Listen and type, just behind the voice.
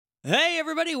Hey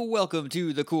everybody, welcome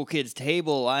to the Cool Kids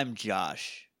Table. I'm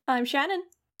Josh. I'm Shannon.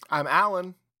 I'm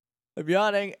Alan. I'm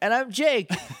yawning, and I'm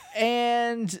Jake,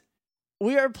 and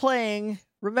we are playing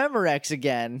Remember X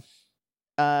again.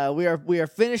 We are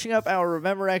finishing up our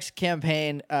Remember X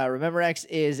campaign. Remember X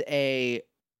is a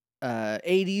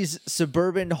 80s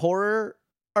suburban horror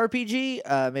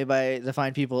RPG made by the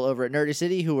fine people over at Nerdy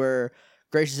City, who were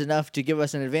gracious enough to give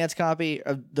us an advanced copy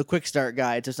of the quick start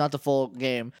guide, so it's not the full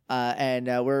game. And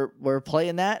we're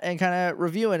playing that and kind of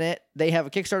reviewing it. They have a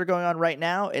Kickstarter going on right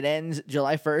now. It ends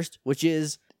July 1st, which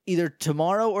is either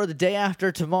tomorrow or the day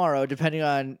after tomorrow, depending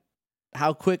on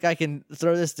how quick I can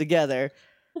throw this together.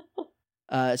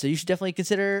 So you should definitely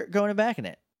consider going and backing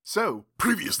it. So,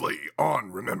 previously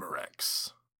on Remember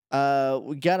X.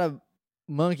 We got a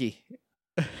monkey.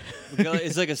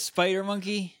 It's like a spider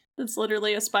monkey. It's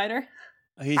literally a spider.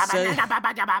 He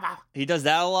does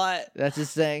that a lot. That's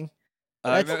his thing.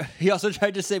 He also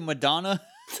tried to say Madonna.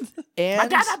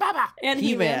 And And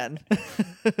He-Man.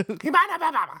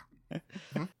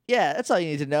 Yeah, that's all you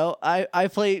need to know. I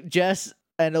play Jess,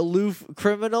 an aloof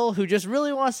criminal who just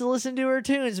really wants to listen to her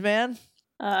tunes, man.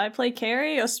 I play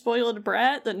Carrie, a spoiled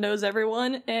brat that knows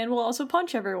everyone and will also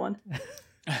punch everyone.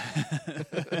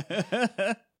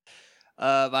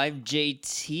 I'm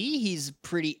JT. He's a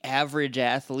pretty average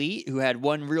athlete who had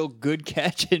one real good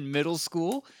catch in middle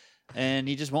school, and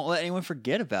he just won't let anyone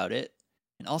forget about it.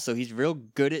 And also, he's real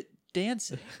good at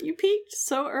dancing. You peaked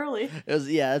so early.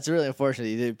 It's really unfortunate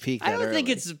you didn't peak that I don't think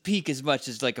early. it's a peak as much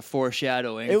as like a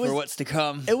foreshadowing It was- for what's to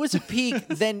come. It was a peak,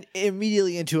 then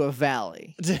immediately into a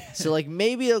valley. So like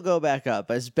maybe it'll go back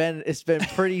up. It's been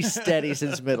pretty steady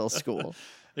since middle school.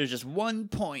 There's just one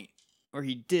point where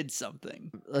he did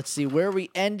something. Let's see where we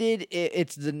ended.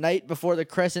 It's the night before the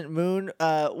crescent moon,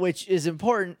 which is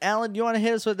important. Alan, you want to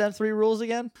hit us with them 3 rules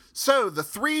again? So, the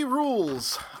 3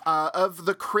 rules of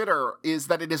the critter is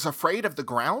that it is afraid of the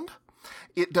ground.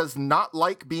 It does not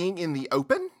like being in the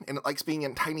open, and it likes being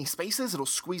in tiny spaces. It'll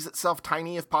squeeze itself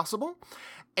tiny if possible.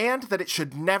 And that it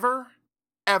should never,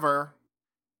 ever,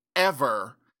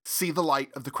 ever see the light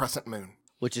of the crescent moon.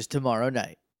 Which is tomorrow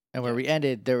night. And where we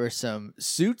ended, there were some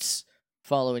suits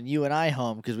following you and I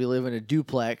home because we live in a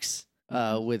duplex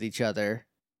with each other.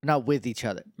 Not with each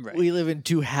other. Right. We live in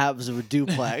 2 halves of a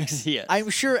duplex. Yes. I'm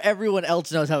sure everyone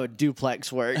else knows how a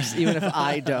duplex works, even if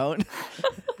I don't.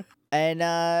 And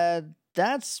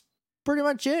that's pretty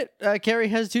much it. Carrie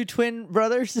has 2 twin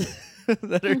brothers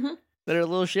that are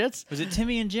little shits. Was it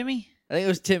Timmy and Jimmy? I think it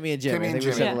was Timmy and Jimmy. Timmy I and think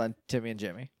we Jimmy. settled on Timmy and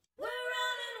Jimmy. We're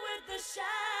running with the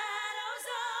shadows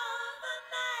of the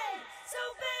night. So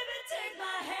baby, take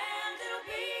my hand, it'll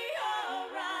be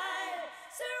alright.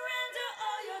 Surrender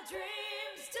all your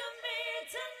dreams to me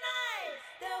tonight.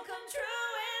 They'll come true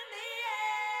in the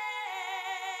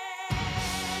end.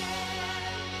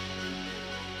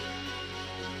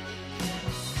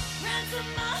 Ransom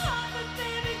my heart, but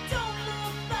baby, don't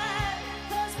look back.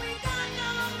 'Cause we got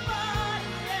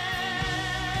nobody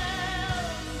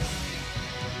else.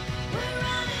 We're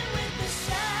running with the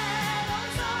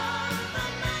shadows of the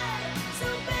night. So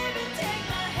baby, take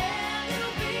my hand,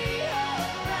 it'll be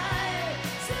alright.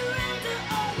 Surrender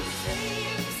all your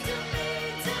dreams to me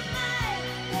tonight.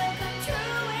 They'll come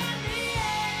true in the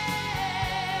end.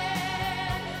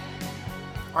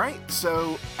 All right,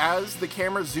 so as the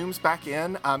camera zooms back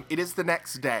in, it is the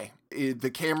next day.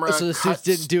 The camera So the suits cuts-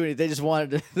 didn't do anything. They just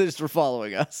wanted to. They just were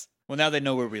following us. Well, now they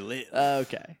know where we live.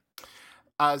 Okay.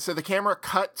 So the camera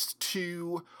cuts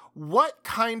to what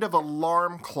kind of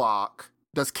alarm clock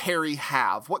does Carrie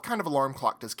have? What kind of alarm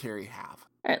clock does Carrie have?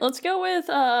 Alright, let's go with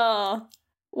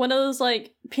one of those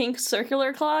like pink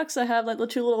circular clocks that have like the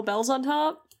 2 little bells on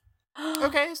top.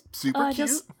 Okay, super I cute.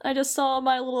 just saw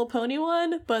My Little Pony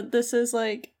one, but this is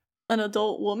like an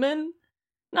adult woman.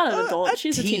 Not an adult,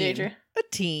 she's a teen. teenager. A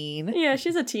teen. Yeah,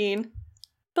 she's a teen.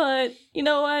 But you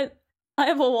know what? I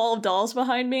have a wall of dolls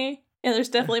behind me, and there's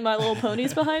definitely My Little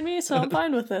Ponies behind me, so I'm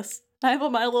fine with this. I have a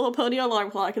My Little Pony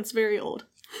alarm clock. It's very old.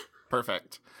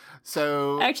 Perfect.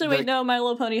 So Actually, wait, no, My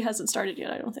Little Pony hasn't started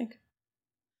yet, I don't think.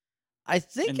 I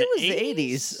think In it the was the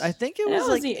 80s. I think it It was was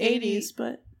like the 80s,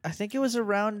 but I think it was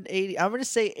around 80. I'm going to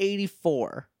say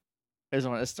 84 is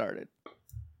when it started.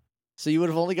 So you would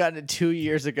have only gotten it 2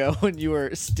 years ago when you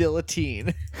were still a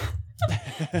teen.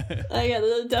 yeah,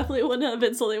 that definitely wouldn't have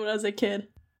been something when I was a kid.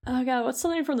 Oh god, what's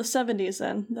something from the 70s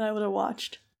then that I would have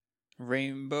watched?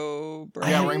 Rainbow Bright.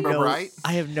 Yeah, I have Rainbow Bright.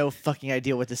 I have no fucking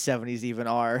idea what the 70s even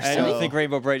are. I so- don't think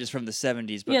Rainbow Bright is from the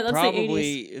 70s, but Yeah, that's the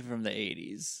probably from the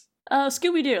 80s.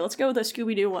 Scooby-Doo. Let's go with a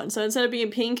Scooby-Doo one. So instead of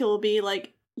being pink, it will be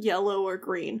like yellow or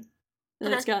green. And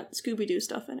Okay. it's got Scooby-Doo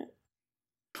stuff in it.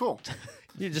 Cool.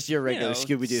 You're just your regular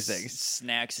Scooby Doo things.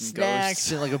 Snacks and Snacks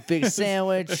ghosts. and like a big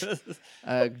sandwich,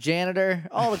 janitor,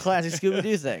 all the classic Scooby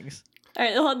Doo things. All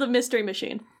right, they'll have the mystery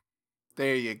machine.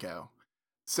 There you go.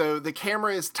 So the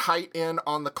camera is tight in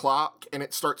on the clock, and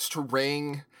it starts to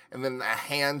ring, and then a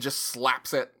hand just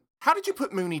slaps it. How did you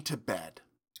put Mooney to bed?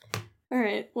 All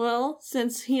right, well,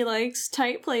 since he likes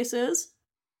tight places,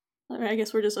 I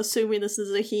guess we're just assuming this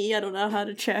is a he. I don't know how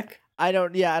to check. I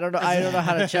don't know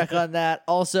how to check on that.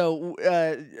 Also,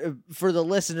 for the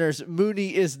listeners,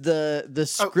 Mooney is the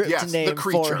script yes, the name for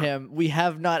creature. him. We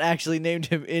have not actually named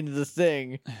him in the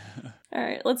thing. All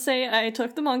right, let's say I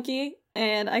took the monkey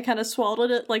and I kind of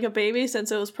swallowed it like a baby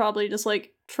since it was probably just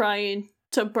like trying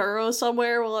to burrow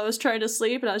somewhere while I was trying to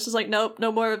sleep, and I was just like, nope,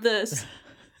 no more of this.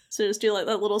 So just do like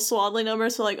that little swaddling number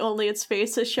so like only its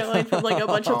face is showing from like a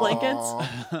bunch of blankets.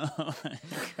 Aw. Oh my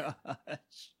gosh.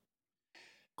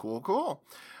 Cool.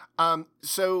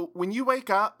 So when you wake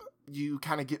up, you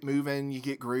kind of get moving, you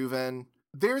get grooving.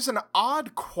 There's an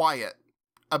odd quiet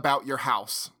about your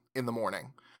house in the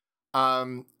morning.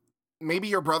 Maybe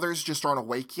your brothers just aren't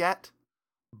awake yet,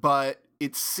 but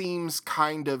it seems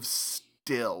kind of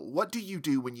still. What do you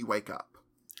do when you wake up?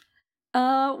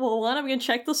 Well, one, I'm gonna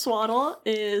check the swaddle.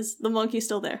 Is the monkey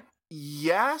still there?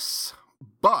 Yes,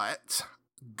 but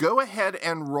go ahead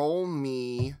and roll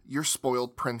me your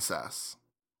spoiled princess.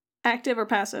 Active or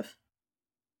passive?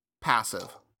 Passive.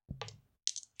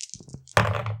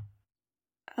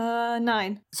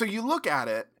 9. So you look at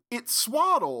it, it's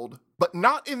swaddled, but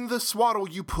not in the swaddle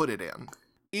you put it in.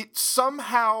 It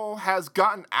somehow has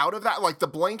gotten out of that. Like the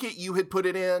blanket you had put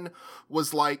it in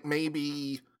was like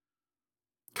maybe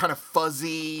kind of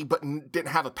fuzzy, but didn't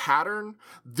have a pattern.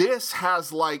 This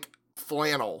has like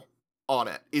flannel on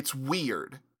it. It's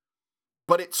weird.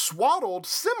 But it's swaddled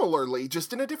similarly,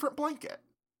 just in a different blanket,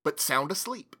 but sound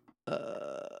asleep.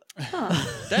 Huh.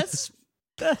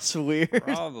 That's weird.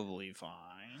 probably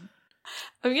fine.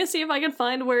 I'm gonna see if I can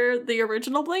find where the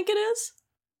original blanket is.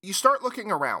 You start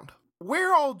looking around.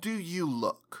 Where all do you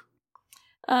look?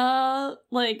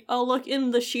 Like, I'll look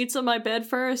in the sheets of my bed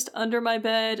first, under my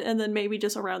bed, and then maybe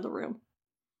just around the room.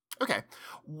 Okay.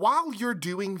 While you're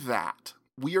doing that,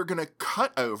 we are going to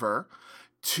cut over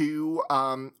to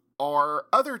our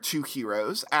other two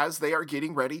heroes as they are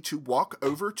getting ready to walk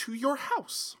over to your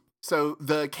house. So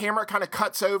the camera kind of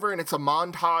cuts over and it's a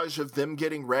montage of them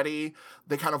getting ready.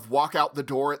 They kind of walk out the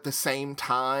door at the same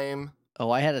time.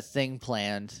 Oh, I had a thing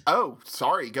planned. Oh,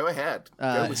 sorry. Go ahead.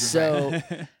 Go with your thing.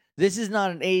 So this is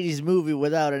not an 80s movie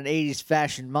without an 80s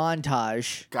fashion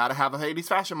montage. Gotta have a 80s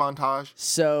fashion montage.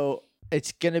 So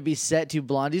it's going to be set to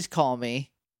Blondie's Call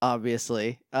Me,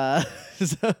 obviously. So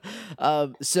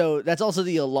that's also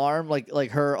the alarm.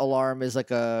 Like her alarm is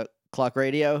like a clock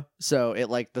radio. So it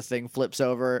like the thing flips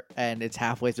over and it's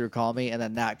halfway through Call Me, and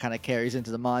then that kind of carries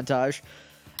into the montage.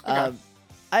 Okay.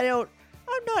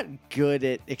 I'm not good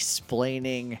at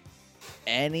explaining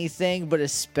anything, but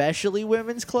especially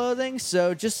women's clothing.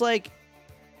 So just like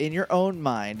in your own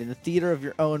mind, in the theater of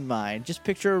your own mind, just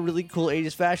picture a really cool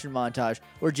 80s fashion montage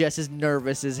where Jess is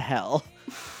nervous as hell.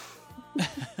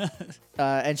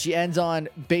 And she ends on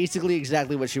basically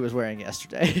exactly what she was wearing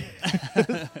yesterday.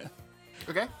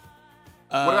 Okay. What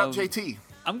about Um, JT?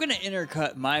 I'm gonna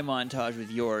intercut my montage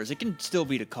with yours. It can still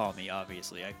be to call me,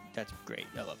 obviously. That's great.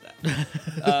 I love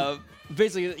that.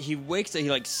 Basically, he wakes up.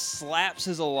 He like slaps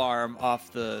his alarm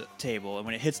off the table, and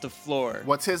when it hits the floor,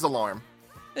 What's his alarm?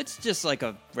 it's just like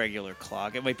a regular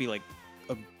clock. It might be like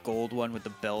a gold one with the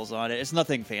bells on it. It's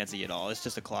nothing fancy at all. It's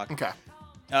just a clock. Okay.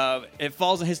 It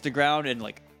falls and hits the ground and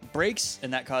like breaks,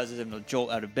 and that causes him to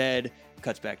jolt out of bed.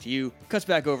 Cuts back to you. Cuts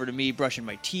back over to me, brushing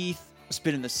my teeth,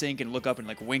 spit in the sink, and look up and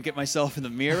like wink at myself in the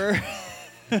mirror.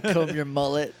 Comb your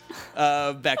mullet.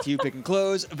 Back to you picking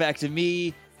clothes. Back to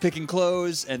me picking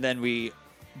clothes, and then we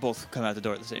both come out the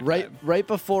door at the same time. Right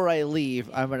before I leave,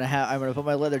 I'm gonna put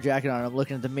my leather jacket on. I'm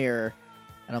looking at the mirror,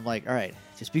 and I'm like, all right,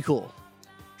 just be cool.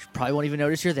 She probably won't even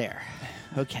notice you're there.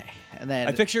 Okay, and then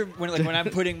I picture when I'm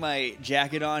putting my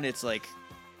jacket on, it's like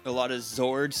a lot of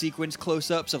Zord sequence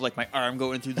close-ups of like my arm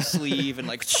going through the sleeve and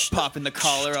like popping the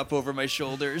collar up over my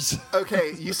shoulders.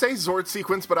 Okay, you say Zord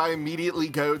sequence, but I immediately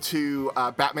go to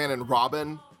Batman and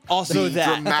Robin. Also the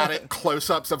that dramatic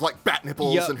close-ups of like bat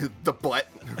nipples Yup. and the butt.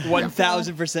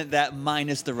 1000% that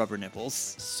minus the rubber nipples.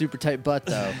 super tight butt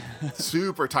though.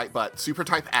 Super tight butt, super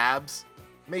tight abs.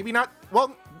 Maybe not.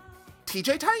 Well,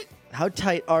 TJ tight. How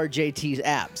tight are JT's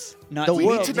abs? Not the we We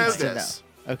world need to know needs this.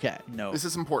 Okay. No, This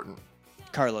is important.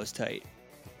 Carlos tight.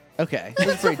 Okay,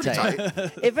 that's pretty tight.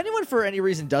 If anyone for any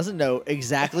reason doesn't know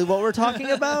exactly what we're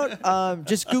talking about,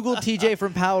 just Google TJ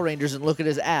from Power Rangers and look at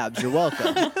his abs. You're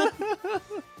welcome.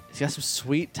 He's got some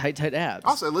sweet, tight abs.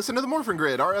 Also, listen to the Morphin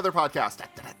Grid, our other podcast. Da,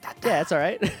 da, da, da, da. Yeah, that's all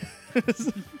right.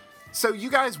 So you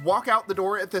guys walk out the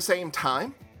door at the same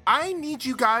time. I need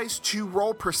you guys to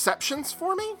roll perceptions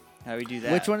for me. How do we do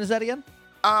that? Which one is that again?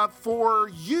 For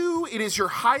you, it is your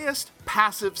highest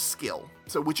passive skill.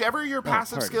 So whichever your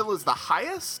passive pardon. skill is the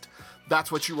highest,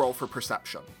 that's what you roll for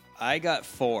perception. I got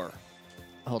 4.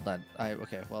 Hold on.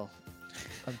 Okay, well,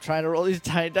 I'm trying to roll these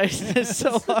tiny dice and it's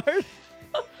so hard.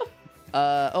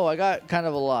 I got kind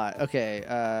of a lot. Okay,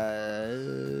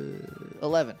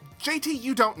 11. JT,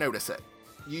 you don't notice it.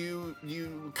 You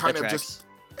kind That of tracks. just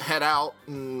head out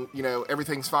and,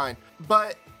 everything's fine.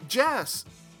 But Jess,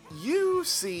 you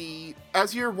see,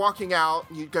 as you're walking out,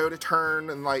 you go to turn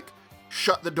and,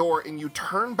 shut the door, and you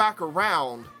turn back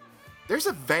around, there's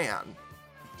a van.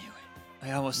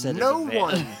 I almost said No it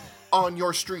was a van. one on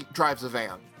your street drives a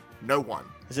van. No one.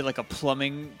 Is it like a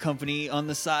plumbing company on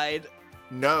the side?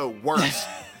 No, worse.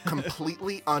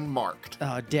 Completely unmarked.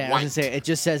 Oh, damn. I White. was going to say, it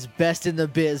just says best in the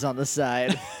biz on the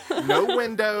side. No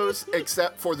windows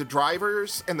except for the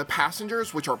drivers and the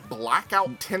passengers, which are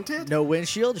blackout tinted. No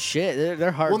windshield? Shit,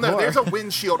 they're hardcore. Well, no, there's a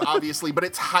windshield, obviously, but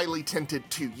it's highly tinted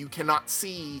too. You cannot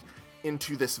see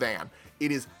into this van.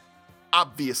 It is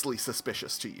obviously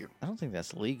suspicious to you. I don't think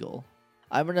that's legal.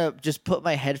 I'm gonna just put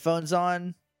my headphones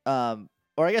on.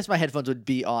 Or I guess my headphones would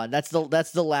be on. That's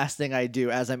the last thing I do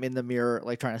as I'm in the mirror,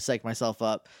 trying to psych myself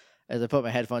up. As I put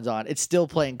my headphones on, it's still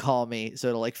playing "Call Me," so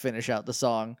it'll finish out the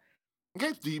song.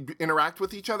 Okay, do you interact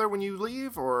with each other when you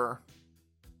leave, or?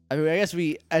 I mean, I guess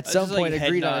we at some just, point head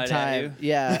agreed on a nod at time. you.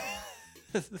 Yeah.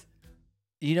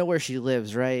 You know where she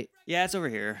lives, right? Yeah, it's over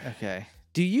here. Okay.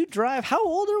 Do you drive? How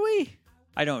old are we?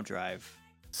 I don't drive.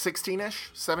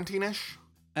 16-ish? 17-ish?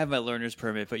 I have my learner's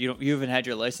permit, but you haven't had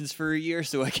your license for a year,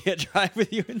 so I can't drive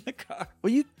with you in the car.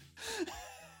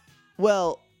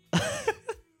 Well,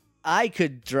 I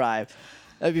could drive.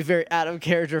 That'd be very out of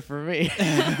character for me.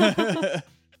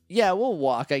 Yeah, we'll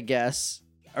walk, I guess.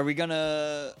 Are we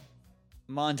gonna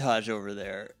montage over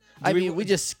there? I mean, we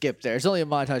just skip there. It's only a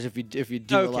montage if you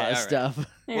do a Okay, lot of all right. stuff.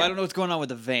 Well, I don't know what's going on with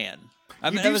the van.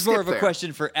 You That do was more skip of a there.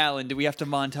 question for Alan. Do we have to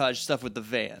montage stuff with the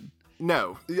van?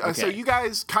 No. So Okay. you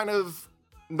guys kind of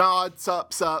nods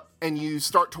up, and you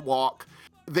start to walk.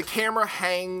 The camera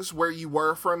hangs where you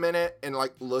were for a minute and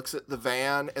looks at the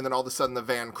van, and then all of a sudden the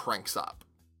van cranks up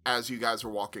as you guys are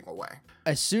walking away.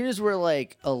 As soon as we're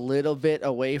a little bit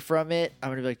away from it, I'm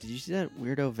gonna be like, "Did you see that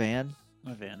weirdo van?"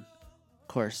 My van. Of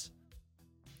course.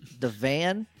 The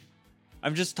van?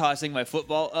 I'm just tossing my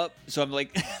football up, so I'm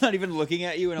not even looking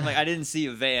at you, and I'm I didn't see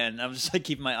a van. I'm just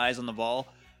keeping my eyes on the ball.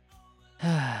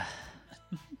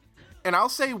 And I'll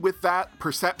say with that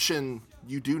perception,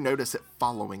 you do notice it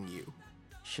following you.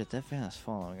 Shit, that van is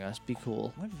following us. Be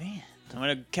cool. What van? I'm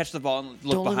gonna catch the ball and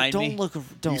look behind me.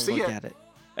 Don't see look it. at it.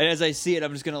 And as I see it,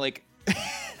 I'm just gonna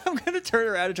I'm gonna turn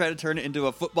around and try to turn it into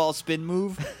a football spin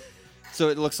move, so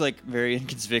it looks very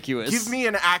inconspicuous. Give me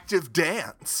an active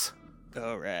dance.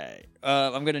 All right.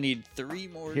 I'm gonna need 3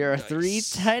 more. Here are dice. 3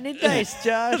 tiny dice,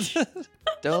 Josh.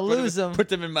 Don't lose them. Put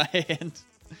them in my hand.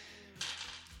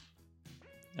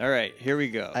 All right, here we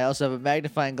go. I also have a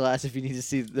magnifying glass if you need to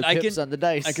see the I pips can- on the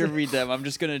dice. I can read them. I'm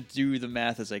just going to do the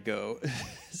math as I go.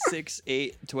 6,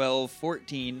 8, 12,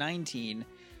 14, 19,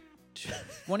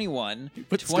 21,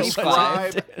 25,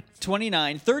 Describe,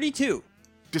 29, 32.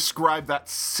 describe that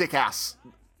sick-ass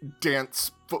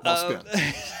dance football Um,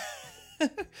 spin.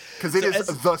 Because it is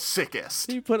the sickest.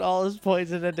 He put all his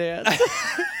points in a dance.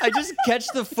 I just catch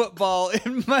the football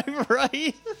in my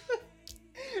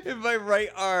right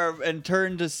arm and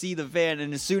turn to see the van,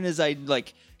 and as soon as I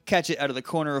catch it out of the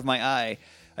corner of my eye,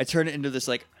 I turn it into this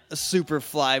a super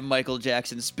fly Michael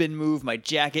Jackson spin move. My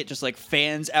jacket just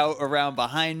fans out around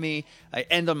behind me. I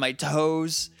end on my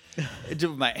toes, I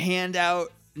do my hand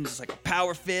out, and just a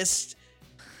power fist,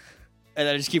 and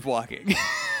I just keep walking.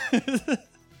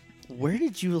 Where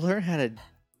did you learn how to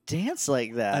dance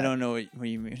like that? I don't know what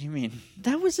you mean. What do you mean?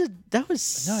 That was No,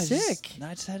 sick.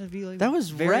 I just had to be That was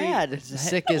very- rad.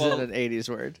 Sick isn't Well, an 80s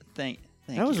word. Thank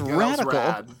That was you. Yeah, that was radical.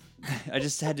 rad. I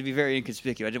just had to be very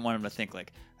inconspicuous. I didn't want him to think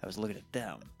I was looking at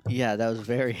them. Yeah, that was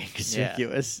very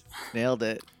inconspicuous. Nailed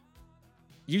it.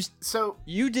 So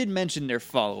You did mention they're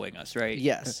following us, right?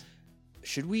 Yes.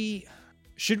 Should we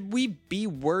be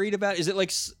worried about? Is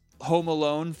it Home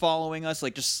Alone following us,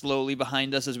 just slowly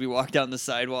behind us as we walk down the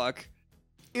sidewalk?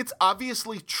 it's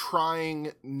obviously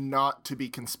trying not to be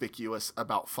conspicuous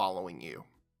about following you.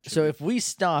 So if we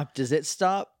stop, does it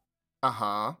stop?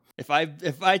 Uh-huh. If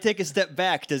I take a step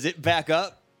back, does it back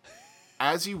up?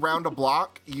 As you round a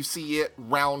block, you see it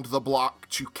round the block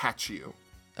to catch you.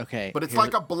 Okay. but it's here-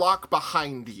 like a block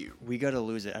behind you. We gotta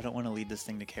lose it. I don't want to lead this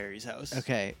thing to Carrie's house.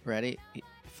 Okay, ready?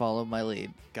 Follow my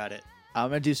lead. Got it. I'm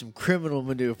gonna do some criminal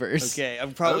maneuvers. Okay,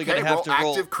 I'm probably Okay, gonna have to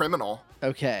roll. active criminal.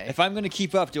 Okay. If I'm gonna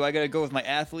keep up, do I gotta go with my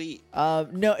athlete?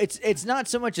 No, it's not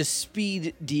so much a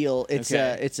speed deal. It's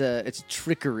Okay. it's a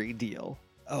trickery deal.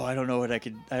 Oh, I don't know what I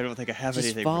could. I don't think I have Just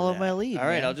anything. follow for that. my lead, All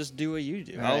right, man. I'll just do what you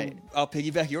do. All I'll right. I'll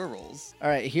piggyback your rolls. All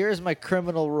right, here's my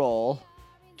criminal roll.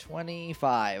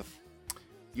 25.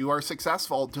 You are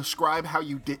successful. Describe how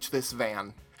you ditch this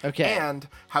van. Okay. And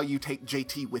how you take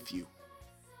JT with you.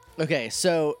 Okay,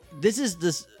 so this is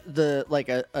the like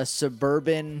a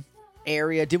suburban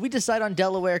area. Did we decide on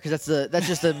Delaware? Because that's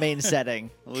just the main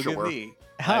setting. Look Sure. at me.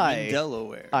 Hi. I'm in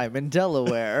Delaware. I'm in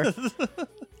Delaware.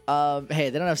 Hey,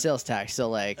 they don't have sales tax, so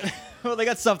like Well, they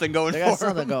got something going they for got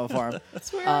something 'em. going for them.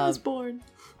 That's where I was born.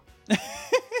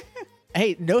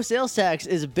 Hey, no sales tax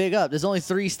is a big up. There's only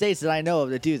 3 states that I know of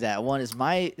that do that. One is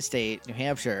my state, New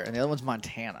Hampshire, and the other one's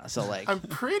Montana. So like, I'm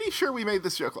pretty sure we made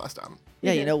this joke last time.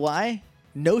 yeah, you know why?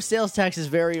 No sales tax is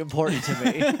very important to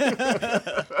me.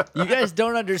 You guys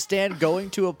don't understand going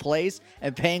to a place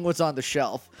and paying what's on the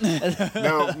shelf.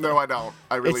 No, I don't.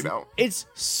 I really don't. It's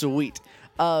sweet.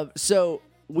 So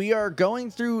we are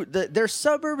going through they're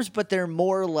suburbs, but they're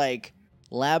more like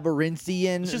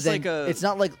labyrinthian. It's just than- like a- It's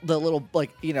not like the little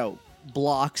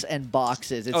blocks and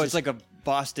boxes. It's Oh, just, it's like a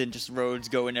Boston, just roads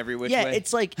going every which yeah, way.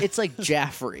 it's like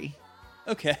Jaffrey.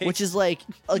 okay. Which is like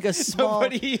a small.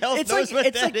 Nobody else it's knows like what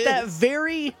it's that like that is.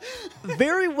 very,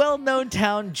 very well known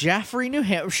town, Jaffrey, New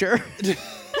Hampshire.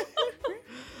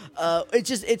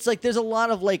 It's like there's a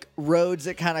lot of like roads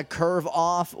that kind of curve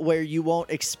off where you won't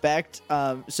expect.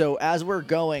 So as we're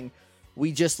going,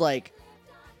 we just like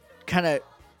kind of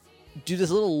do this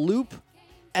little loop.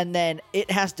 And then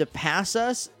it has to pass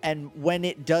us, and when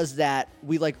it does that,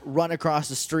 we like run across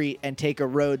the street and take a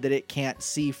road that it can't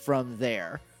see from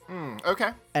there. Okay.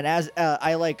 And as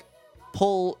I like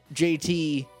pull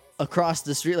JT across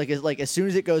the street, like as soon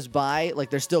as it goes by, like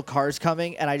there's still cars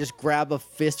coming, and I just grab a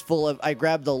fistful of, I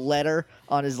grab the letter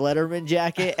on his Letterman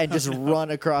jacket and just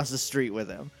run across the street with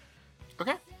him.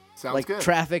 Okay. Sounds Like good.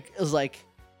 traffic is like,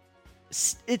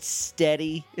 it's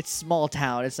steady. It's small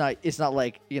town. It's not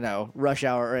like rush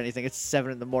hour or anything. It's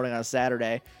 7 a.m. on a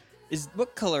Saturday.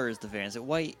 What color is the van? Is it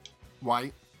white?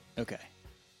 White. Okay.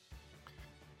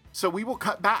 So we will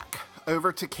cut back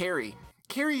over to Carrie.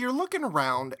 Carrie, you're looking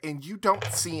around and you don't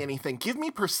see anything. Give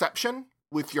me perception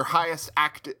with your highest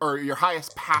your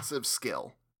highest passive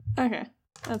skill. Okay,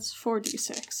 that's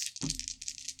 4d6.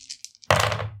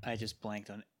 I just blanked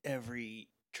on every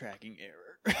tracking error.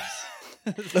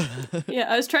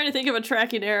 Yeah, I was trying to think of a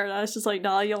tracking error, and I was just like,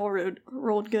 nah, y'all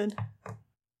rolled good.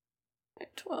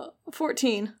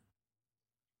 14.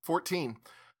 14.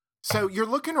 So you're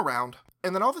looking around,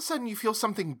 and then all of a sudden you feel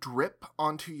something drip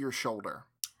onto your shoulder.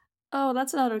 Oh,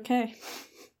 that's not okay.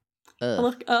 I Ugh.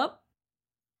 look up.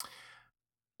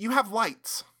 You have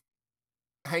lights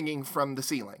hanging from the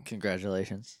ceiling.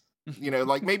 Congratulations.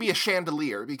 Like maybe a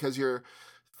chandelier because you're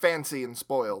fancy and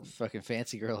spoiled. Fucking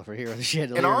fancy girl over here with a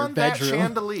chandelier And in her on that bedroom.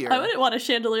 chandelier, I wouldn't want a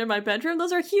chandelier in my bedroom.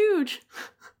 Those are huge.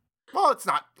 well, it's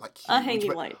not like huge, A hanging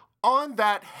but light. on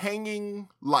that hanging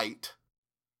light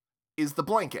is the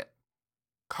blanket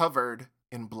covered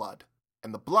in blood.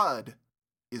 And the blood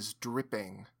is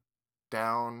dripping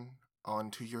down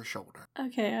onto your shoulder.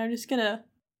 Okay, I'm just gonna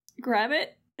grab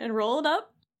it and roll it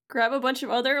up. Grab a bunch of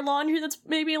other laundry that's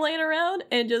maybe laying around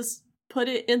and just put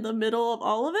it in the middle of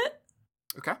all of it.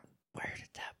 Okay? Where did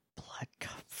that blood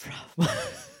come from?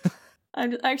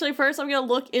 First I'm gonna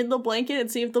look in the blanket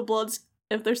and see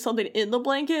if there's something in the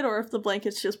blanket or if the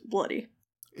blanket's just bloody.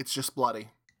 It's just bloody.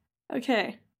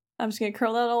 Okay, I'm just gonna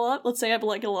curl that all up. Let's say I have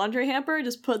like a laundry hamper,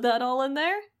 just put that all in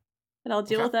there, and I'll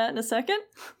deal Okay. with that in a second.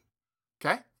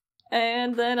 Okay?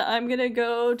 And then I'm gonna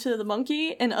go to the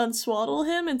monkey and unswaddle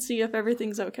him and see if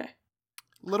everything's okay.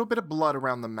 A little bit of blood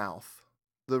around the mouth.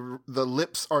 The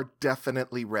lips are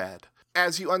definitely red.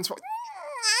 As you unswaddle,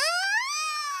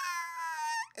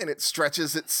 and it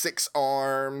stretches its 6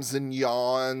 arms and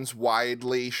yawns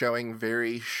widely, showing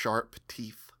very sharp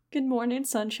teeth. Good morning,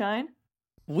 sunshine.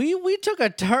 we took a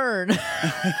turn.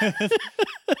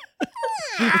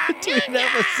 Between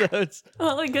episodes.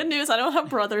 Well, the good news, I don't have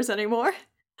brothers anymore.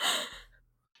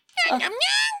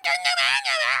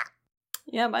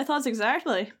 Yeah, my thoughts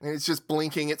exactly. And it's just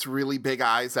blinking its really big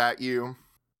eyes at you.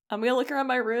 I'm gonna look around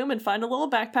my room and find a little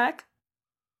backpack.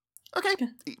 Okay,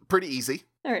 pretty easy.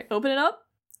 Alright, open it up,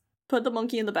 put the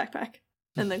monkey in the backpack,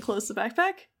 and then close the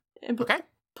backpack, and Okay.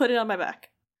 put it on my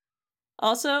back.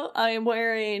 Also, I am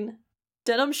wearing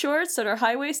denim shorts that are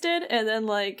high-waisted, and then,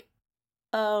 like,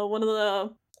 one of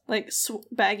the like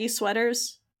baggy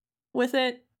sweaters with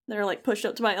it. They're like pushed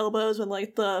up to my elbows with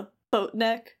like the boat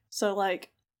neck, so like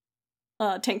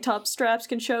tank top straps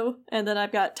can show, and then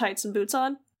I've got tights and boots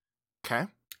on. Okay.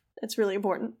 It's really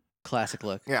important. Classic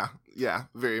look. Yeah,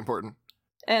 very important.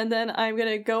 And then I'm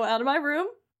gonna go out of my room.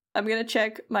 I'm gonna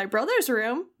check my brother's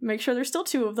room, make sure there's still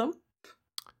 2 of them.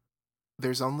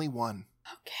 There's only one.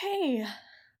 Okay.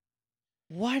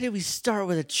 Why did we start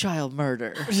with a child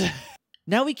murder?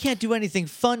 Now we can't do anything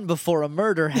fun before a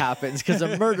murder happens because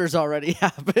a murder's already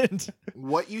happened.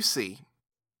 What you see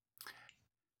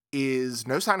is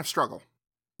no sign of struggle.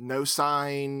 No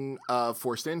sign of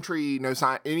forced entry, no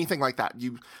sign, anything like that.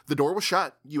 The door was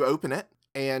shut, you open it,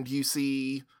 and you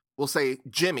see, we'll say,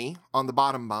 Jimmy on the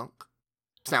bottom bunk,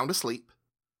 sound asleep,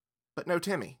 but no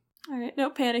Timmy. Alright, no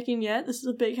panicking yet. This is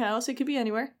a big house. It could be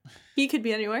anywhere. He could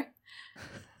be anywhere.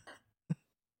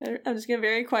 I'm just gonna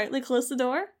very quietly close the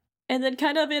door. And then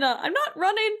kind of I'm not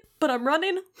running, but I'm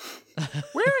running.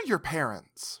 Where are your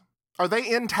parents? Are they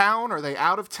in town? Are they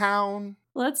out of town?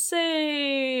 Let's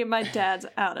say my dad's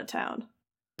out of town.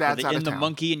 Dad's Are out they of in the town.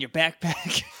 monkey in your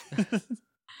backpack?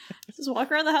 Just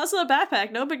walk around the house with a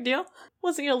backpack, no big deal.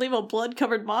 Wasn't gonna leave a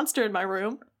blood-covered monster in my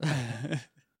room.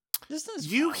 This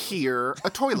is You hear a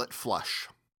toilet flush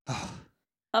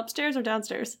Upstairs or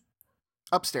downstairs?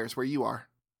 upstairs where you are.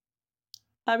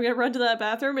 I'm gonna run to that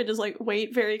bathroom and just like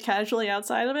wait very casually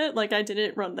outside of it, like I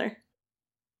didn't run there.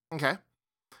 Okay.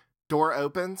 Door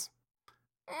opens.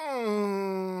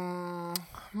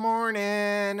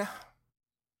 Morning.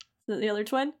 Is it the other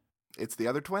twin? It's the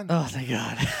other twin. Oh, thank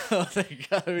God. Oh, thank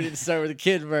God. We didn't start with a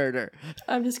kid murder.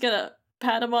 I'm just gonna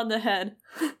pat him on the head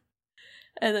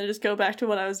and then just go back to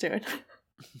what I was doing.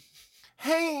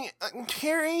 Hey,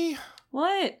 Carrie.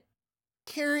 What?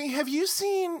 Carrie, have you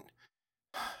seen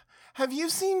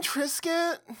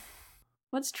Trisket?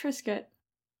 What's Trisket?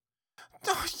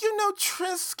 Oh, you know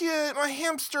Trisket, my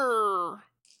hamster. Oh,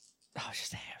 it's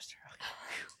just a hamster.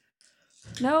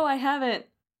 Okay. No, I haven't.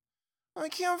 I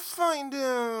can't find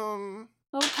him.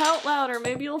 Oh, pout louder.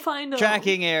 Maybe you'll find him.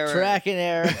 tracking error. Tracking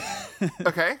error.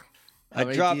 Okay. How I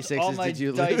many dropped D6s all my did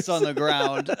you dice lose? on the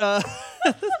ground.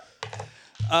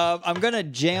 I'm gonna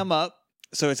jam up,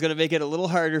 so it's gonna make it a little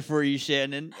harder for you,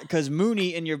 Shannon, because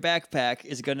Mooney in your backpack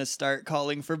is gonna start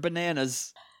calling for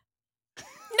bananas.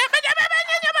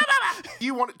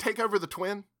 You want to take over the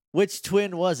twin? Which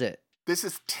twin was it? This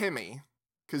is Timmy,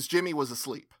 because Jimmy was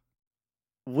asleep.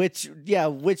 Which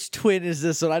twin is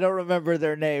this one? I don't remember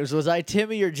their names. Was I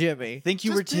Timmy or Jimmy? I think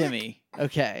you Just were pick. Timmy.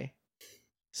 Okay.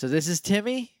 So this is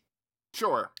Timmy?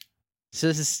 Sure. So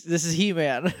this is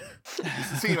He-Man.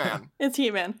 This is He-Man. It's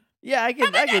He-Man. Yeah, I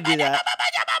can do that.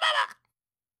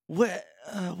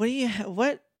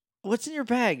 What's in your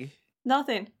bag?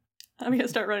 Nothing. I'm gonna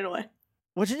start running away.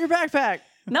 What's in your backpack?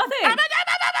 Nothing!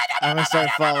 I'm gonna start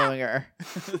following her.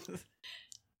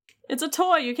 It's a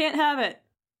toy. You can't have it.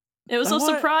 It was I a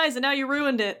want- surprise and now you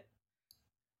ruined it.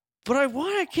 But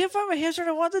I can't find my hamster and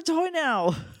I want the toy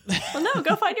now. Well, no,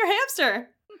 go find your hamster.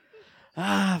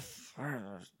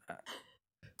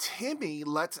 Timmy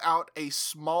lets out a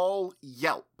small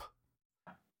yelp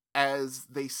as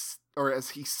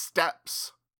he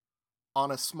steps on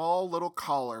a small little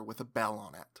collar with a bell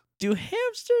on it. Do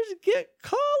hamsters get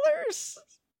collars?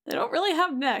 They don't really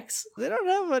have necks. They don't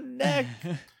have a neck.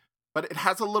 But it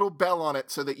has a little bell on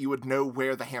it so that you would know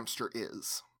where the hamster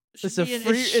is. It's a It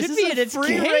free. should Is be this in a its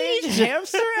free range cage.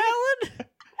 hamster, Alan?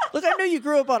 Look, I know you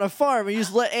grew up on a farm and you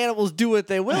just let animals do what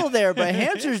they will there, but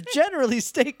hamsters generally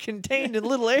stay contained in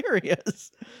little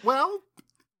areas. Well,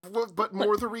 but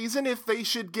more the reason if they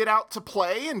should get out to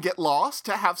play and get lost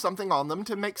to have something on them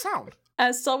to make sound.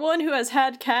 As someone who has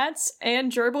had cats and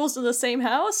gerbils in the same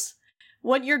house,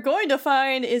 what you're going to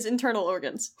find is internal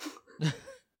organs.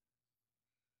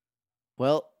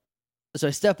 Well, so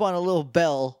I step on a little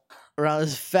bell around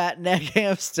this fat neck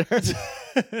hamster.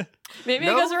 Maybe it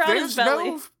goes around his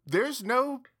belly. There's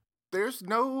no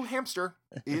hamster.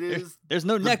 It is There's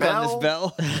no The neck on this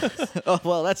bell. bell. Oh,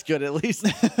 well, that's good at least.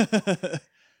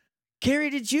 Carrie,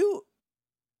 is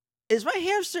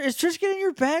Trisket in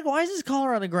your bag? Why is his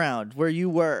collar on the ground where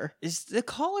you were? Is the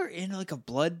collar in like a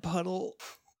blood puddle?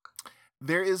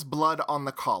 there is blood on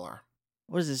the collar.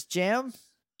 What is this, jam?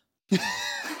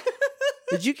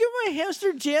 Did you give my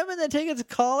hamster jam and then take its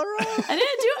collar off? I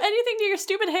didn't do anything to your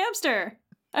stupid hamster.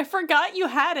 I forgot you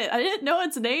had it. I didn't know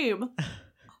its name.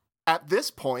 At this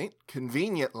point,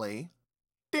 conveniently,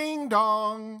 ding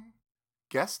dong,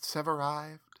 guests have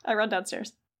arrived. I run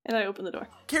downstairs and I open the door.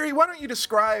 Carrie, why don't you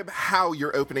describe how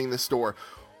you're opening this door?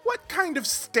 What kind of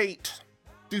state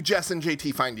do Jess and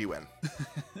JT find you in?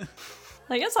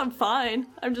 I guess I'm fine.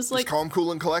 I'm just like, Just calm,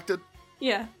 cool, and collected?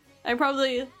 Yeah. I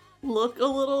probably look a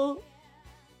little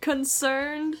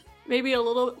concerned. Maybe a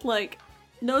little, like,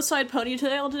 no side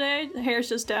ponytail today. The hair's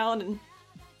just down and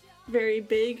very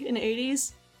big in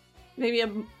 80s. Maybe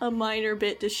a minor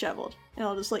bit disheveled. And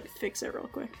I'll just, like, fix it real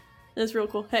quick. That's real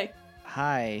cool. Hey.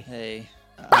 Hi. Hey.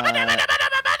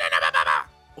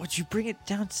 Would you bring it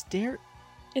downstairs?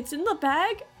 It's in the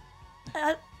bag?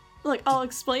 Look, I'll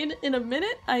explain in a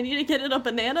minute. I need to get it a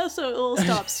banana so it'll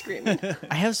stop screaming.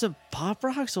 I have some Pop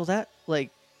Rocks. Will that, like,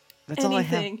 that's all I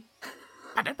have. Anything.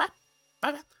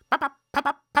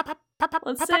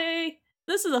 Let's say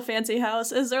this is a fancy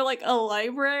house. Is there like a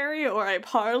library or a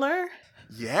parlor?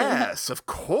 Yes, of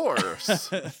course.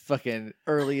 Fucking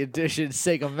early edition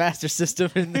Sega Master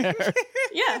System in there.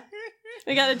 Yeah.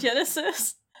 We got a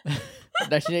Genesis.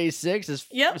 1986 is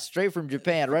Yep. straight from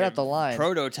Japan, right off the line.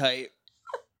 Prototype.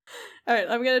 Alright,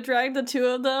 I'm gonna drag the two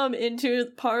of them into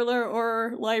the parlor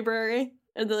or library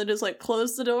and then just like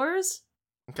close the doors.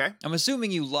 Okay. I'm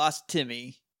assuming you lost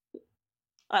Timmy.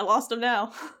 I lost him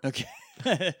now. Okay.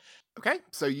 Okay,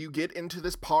 so you get into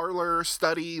this parlor,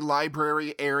 study,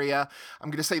 library area. I'm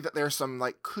going to say that there's some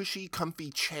like cushy,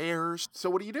 comfy chairs. So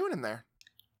what are you doing in there?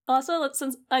 Also,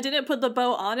 since I didn't put the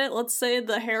bow on it, let's say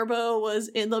the hair bow was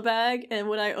in the bag and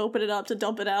when I open it up to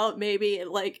dump it out, maybe it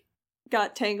like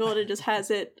got tangled and just has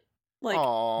it like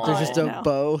Aww. There's just Oh, a no.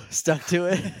 bow stuck to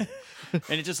it.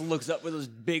 And it just looks up with those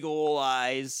big ol'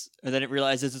 eyes, and then it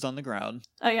realizes it's on the ground.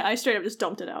 I straight up just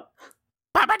dumped it out.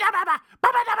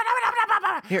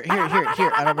 Here. And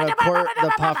I'm gonna pour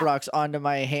the Pop Rocks onto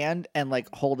my hand and like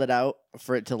hold it out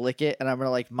for it to lick it. And I'm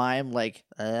gonna like mime like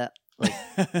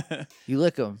you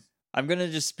lick them. I'm gonna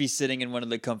just be sitting in one of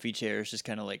the comfy chairs, just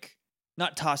kind of like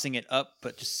not tossing it up,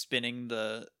 but just spinning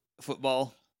the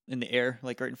football in the air,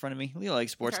 like right in front of me. You know, like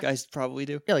sports Okay. guys probably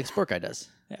do. Yeah, like sport guy does.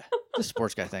 Yeah. Just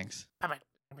sports guy things.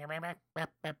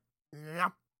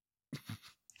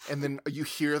 And then you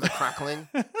hear the crackling.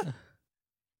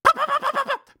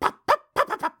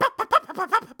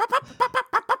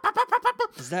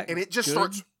 Is that And it just good?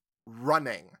 starts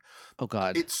running. Oh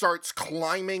god. It starts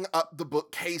climbing up the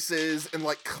bookcases and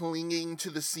like clinging to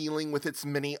the ceiling with its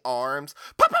many arms.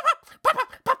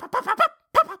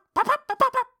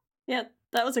 Yeah,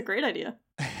 that was a great idea.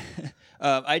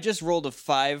 I just rolled a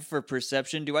 5 for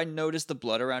perception. Do I notice the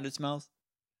blood around its mouth?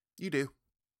 You do.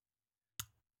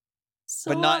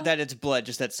 So, But not that it's blood,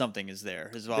 just that something is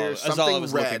there. Is all, There's is all I something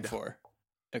was looking red. for.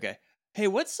 Okay. Hey,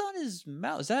 what's on his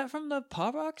mouth? Is that from the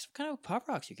Pop Rocks? What kind of Pop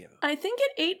Rocks you give him? I think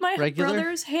it ate my Regular?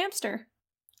 brother's hamster.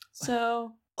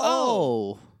 So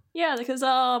Oh. yeah, because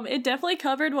it definitely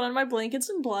covered one of my blankets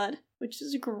in blood, which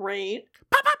is great.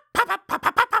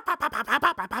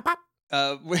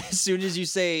 As soon as you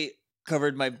say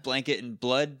covered my blanket in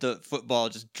blood, the football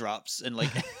just drops and like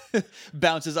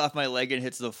bounces off my leg and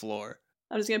hits the floor.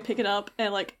 I'm just gonna pick it up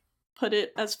and like put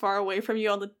it as far away from you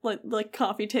on the like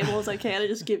coffee table as I can and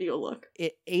just give you a look.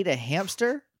 It ate a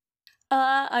hamster?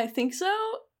 I think so.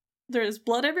 There's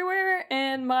blood everywhere,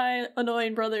 and my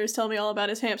annoying brother is telling me all about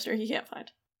his hamster he can't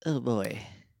find. Oh boy.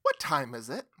 What time is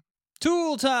it?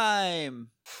 Tool time!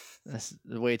 That's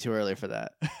way too early for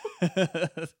that.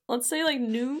 Let's say like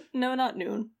noon. No, not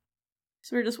noon.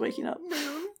 So we're just waking up.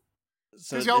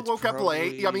 So Because y'all it's woke up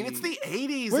late. I mean, probably- it's the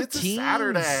 80s. We're It's teens. a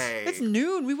Saturday. It's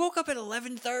noon. We woke up at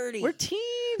 11:30. We're teens.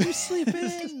 We sleep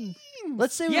in.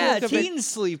 Let's say we Yeah, woke up teens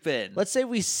sleep in. Let's say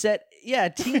we set. Yeah,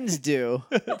 teens do.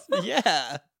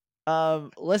 Yeah.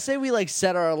 Let's say we like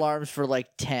set our alarms for like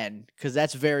 10, because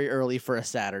that's very early for a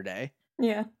Saturday.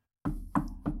 Yeah.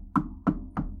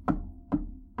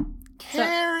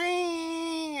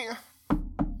 Carrie!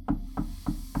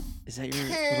 Is that your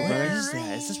Carrie! little What brother? is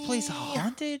that? Is this place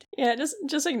haunted? Yeah,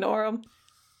 just ignore him.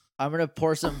 I'm gonna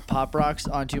pour some Pop Rocks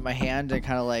onto my hand and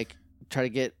kind of like try to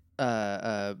get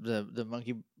the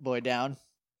monkey boy down.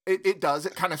 It does.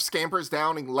 It kind of scampers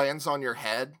down and lands on your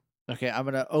head. Okay, I'm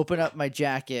gonna open up my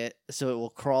jacket so it will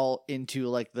crawl into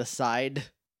like the side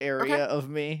area Okay. of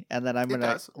me, and then I'm It gonna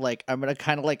does. I'm gonna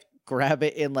kind of like grab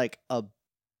it in like a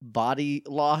body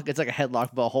lock. It's like a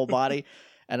headlock, but a whole body,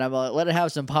 and I'm gonna let it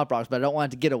have some Pop Rocks, but I don't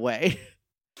want it to get away.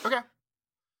 Okay.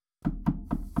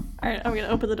 Alright, I'm gonna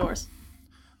open the doors.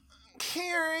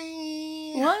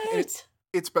 Carrie! What?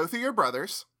 It's both of your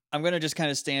brothers. I'm gonna just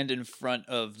kind of stand in front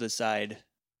of the side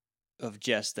of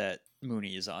Jess that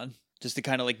Mooney is on, just to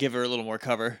kind of like give her a little more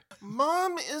cover.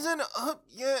 Mom isn't up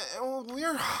yet.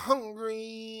 We're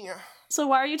hungry. So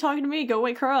why are you talking to me? Go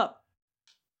wake her up.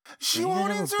 She Don't you won't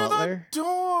have a answer the butler?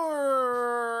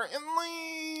 door. And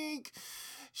like,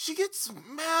 she gets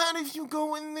mad if you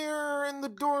go in there and the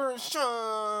door is shut.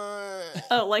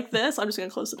 Oh, like this? I'm just gonna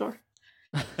close the door.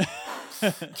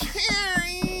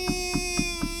 Carrie!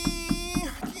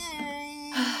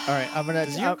 All right,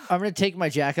 I'm gonna take my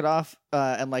jacket off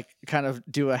and like kind of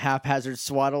do a haphazard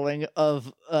swaddling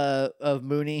of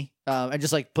Mooney and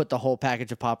just like put the whole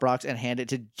package of Pop Rocks and hand it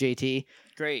to JT.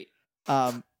 Great.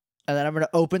 And then I'm gonna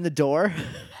open the door.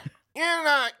 You're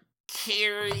not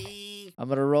Carrie. I'm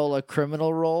gonna roll a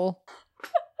criminal roll.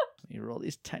 Let me roll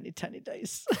these tiny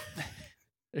dice.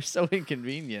 They're so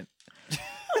inconvenient.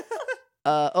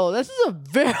 This is a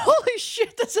very holy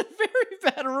shit. That's a very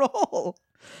bad roll.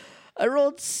 I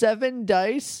rolled 7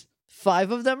 dice.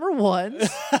 5 of them are ones.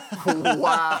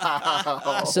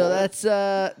 Wow. So that's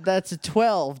a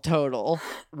 12 total.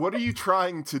 What are you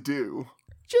trying to do?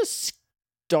 Just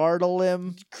startle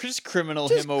him, Just criminal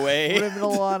Just him away.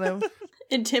 criminal on him.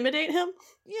 Intimidate him?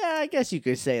 Yeah, I guess you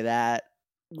could say that.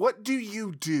 What do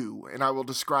you do? And I will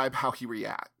describe how he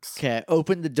reacts. Okay,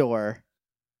 open the door,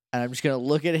 and I'm just gonna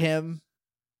look at him,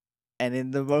 and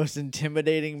in the most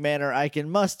intimidating manner I can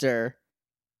muster,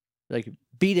 like,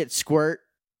 beat it, squirt.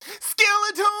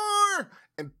 Skeletor!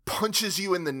 And punches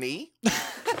you in the knee.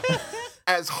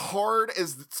 As hard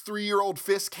as the 3-year-old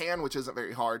fist can, which isn't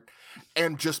very hard,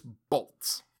 and just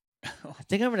bolts. I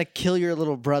think I'm gonna kill your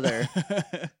little brother.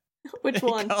 Which He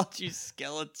one? called you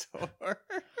Skeletor.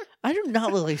 I do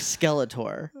not look like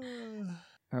Skeletor.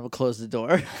 I will close the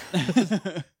door.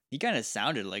 He kind of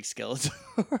sounded like Skeletor.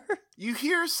 You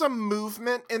hear some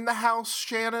movement in the house,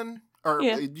 Shannon. Or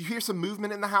Yeah. you hear some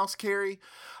movement in the house, Carrie.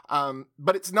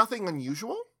 But it's nothing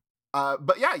unusual.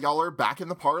 But yeah, y'all are back in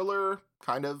the parlor,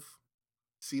 kind of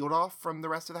sealed off from the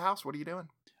rest of the house. What are you doing?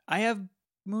 I have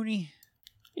Mooney.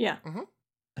 Yeah.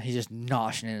 He's just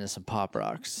noshing into some Pop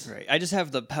Rocks. Right. I just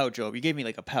have the pouch open. You gave me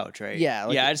like a pouch, right? Yeah,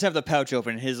 like yeah, I just have the pouch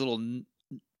open. His little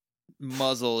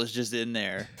muzzle is just in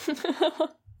there.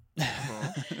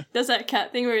 Does that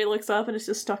cat thing where he looks up and it's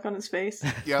just stuck on his face.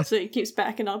 Yep. So he keeps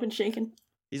backing up and shaking.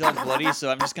 He's all bloody, so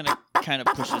I'm just gonna kind of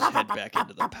push his head back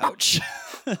into the pouch.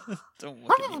 Don't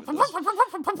look at me with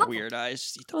those weird eyes.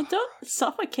 Just eat the Well, Pop don't Rocks.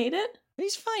 suffocate it.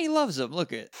 He's fine. He loves them.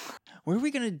 Look at. What are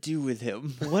we gonna do with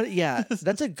him? What? Yeah,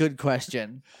 that's a good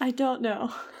question. I don't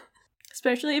know.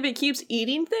 Especially if it keeps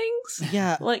eating things.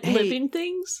 Yeah, Like hey, living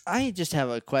things. I just have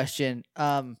a question.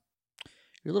 Your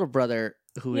little brother,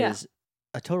 who is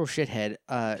Yeah. a total shithead.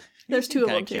 There's 2 of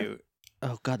them Kind of too. cute.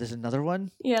 Oh God, there's another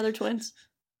one. Yeah, they're twins.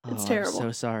 It's Oh, terrible. I'm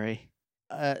so sorry.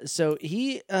 So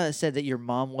he said that your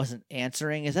mom wasn't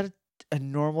answering. Is that a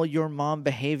normal your mom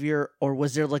behavior, or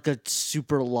was there like a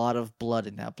super lot of blood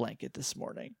in that blanket this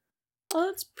morning? Well,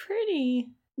 it's pretty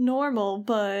normal,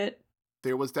 but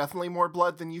There was definitely more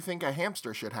blood than you think a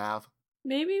hamster should have.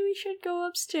 maybe we should go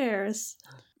upstairs.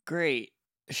 Great.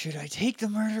 Should I take the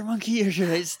murder monkey or should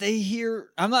I stay here?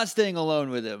 I'm not staying alone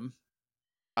with him.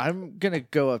 I'm gonna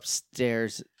go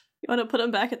upstairs. You want to put him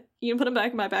back? You can put him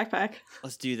back in my backpack.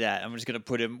 Let's do that. I'm just gonna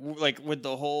put him like with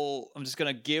the whole. I'm just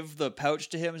gonna give the pouch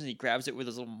to him, and he grabs it with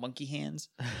his little monkey hands.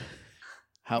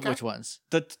 How Okay. which ones?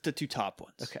 The 2 top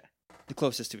ones. Okay. The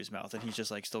closest to his mouth, and he's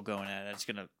just like still going at it. I'm just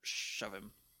gonna shove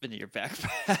him into your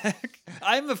backpack.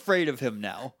 I'm afraid of him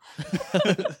now.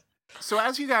 So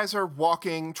as you guys are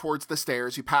walking towards the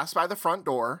stairs, you pass by the front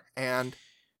door, and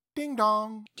ding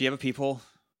dong. Do you have a peephole?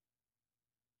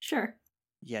 Sure.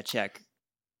 Yeah, check.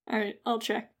 All right, I'll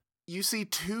check. You see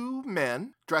 2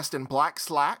 men dressed in black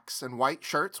slacks and white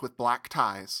shirts with black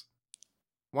ties.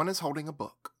 One is holding a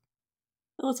book.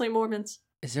 It looks like Mormons.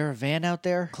 Is there a van out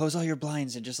there? Close all your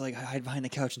blinds and just like hide behind the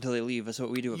couch until they leave. That's what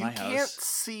we do at You my can't house.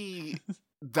 see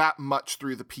that much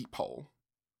through the peephole.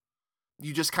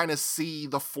 You just kind of see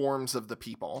the forms of the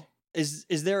people. Is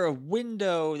there a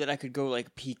window that I could go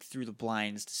like peek through the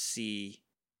blinds to see?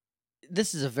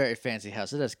 This is a very fancy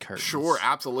house. It has curtains. Sure,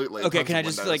 absolutely. Okay, Tons can of I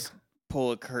just windows. like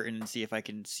pull a curtain and see if I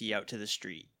can see out to the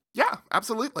street? Yeah,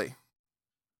 absolutely.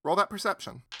 Roll that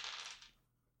perception.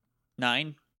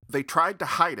 9? They tried to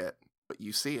hide it, but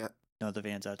you see it. No, the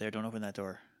van's out there. Don't open that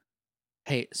door.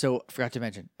 Hey, so I forgot to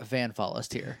mention, a van followed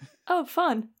us here. Oh,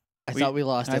 fun. I We- thought we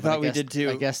lost it. I but thought we guess- did too.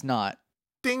 I guess not.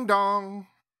 Ding dong.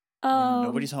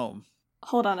 Nobody's home.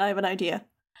 Hold on, I have an idea.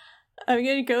 I'm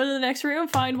gonna go to the next room,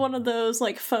 find one of those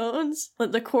like phones,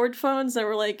 like the cord phones that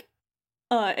were like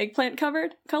eggplant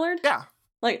colored, Yeah.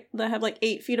 like that have like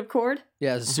 8 feet of cord.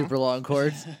 Yeah, it's a super long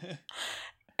cord.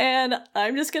 And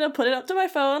I'm just gonna put it up to my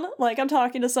phone like I'm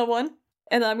talking to someone,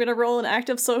 and then I'm gonna roll an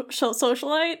active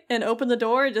socialite and open the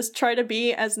door and just try to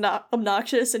be as not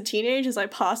obnoxious and teenage as I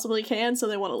possibly can, so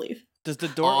they want to leave. Does the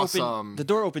door Awesome. open? The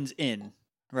door opens in,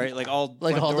 right? Like all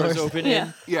Like front all doors doors? open Yeah.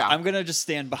 in. Yeah. I'm gonna just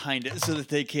stand behind it so that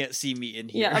they can't see me in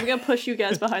here. Yeah, I'm gonna push you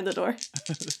guys behind the door.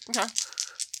 Okay.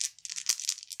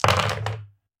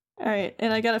 All right,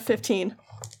 and I got a 15.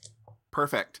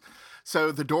 Perfect.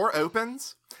 So the door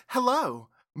opens. Hello.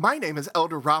 My name is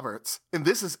Elder Roberts, and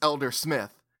this is Elder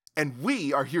Smith, and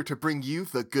we are here to bring you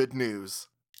the good news.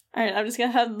 All right, I'm just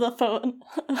gonna have the phone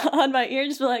on my ear,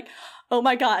 just be like, "Oh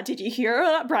my god, did you hear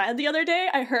about Brad the other day?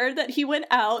 I heard that he went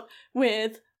out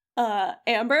with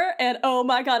Amber, and oh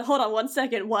my god, hold on one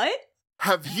second, what?"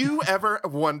 Have you ever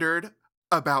wondered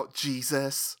about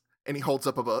Jesus? And he holds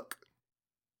up a book.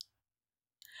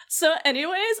 So,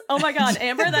 anyways, oh my god,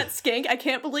 Amber, that skink, I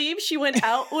can't believe she went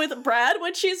out with Brad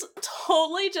when she's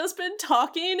totally just been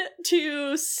talking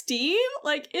to Steve.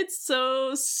 Like, it's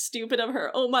so stupid of her.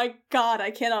 Oh my god, I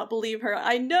cannot believe her.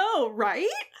 I know, right?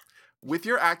 With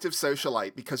your active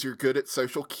socialite, because you're good at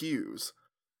social cues,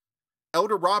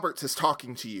 Elder Roberts is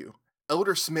talking to you.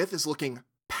 Elder Smith is looking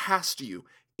past you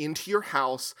into your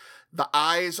house. The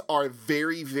eyes are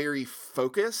very, very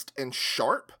focused and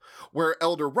sharp. Where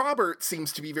Elder Robert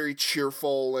seems to be very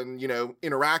cheerful and,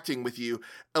 interacting with you,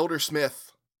 Elder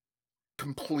Smith,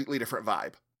 completely different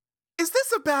vibe. Is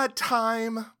this a bad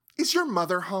time? Is your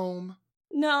mother home?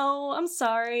 No, I'm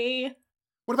sorry.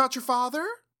 What about your father?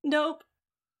 Nope.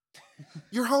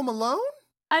 You're home alone?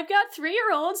 I've got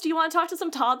 3-year-olds. Do you want to talk to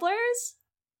some toddlers?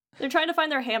 They're trying to find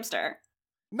their hamster.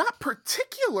 Not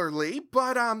particularly,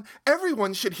 but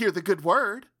everyone should hear the good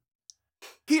word.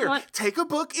 Here, What? take a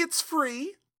book, it's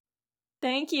free.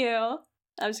 Thank you.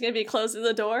 I'm just gonna be closing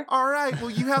the door. All right,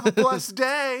 well, you have a blessed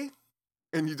day.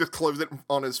 And you just close it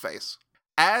on his face.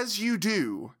 As you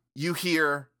do, you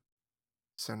hear,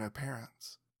 "So no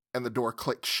parents." And the door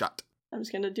clicks shut. I'm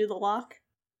just gonna do the lock.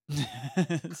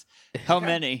 How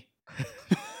many?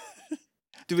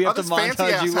 Do we have to this fancy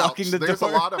montage ass you locking house, the there's door?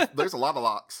 There's a lot of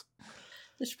locks.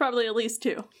 There's probably at least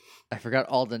 2. I forgot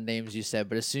all the names you said,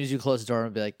 but as soon as you close the door, I'm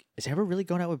gonna be like, "Is Amber really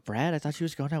going out with Brad? I thought she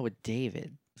was going out with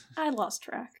David." I lost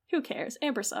track. Who cares?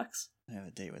 Amber sucks. I have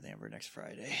a date with Amber next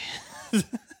Friday. Oh.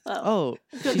 Oh,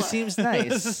 Good she luck. seems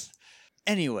nice.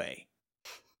 Anyway,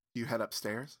 You head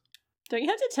upstairs. Don't you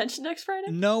have detention next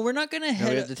Friday? no, we're not gonna No, we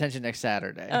head. have detention next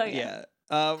Saturday. Oh, yeah.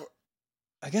 Yeah.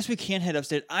 I guess we can't head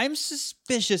upstairs. I'm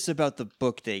suspicious about the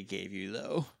book they gave you,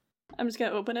 though. I'm just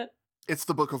gonna open it. It's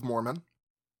the Book of Mormon.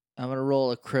 I'm gonna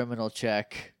roll a criminal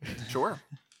check. Sure.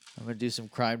 I'm gonna do some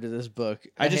crime to this book.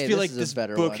 I just Hey, feel like is a this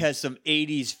better book one. has some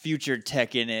 80s future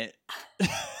tech in it.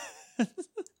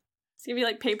 It's gonna be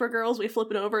like Paper Girls. We flip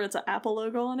it over. It's an Apple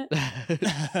logo on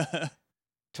it.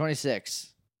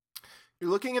 26. You're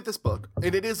looking at this book,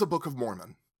 and it is a Book of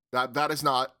Mormon. That is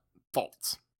not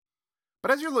false. But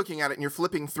as you're looking at it and you're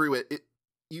flipping through it,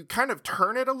 you kind of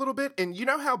turn it a little bit, and you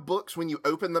know how books, when you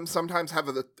open them, sometimes have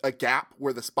a gap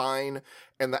where the spine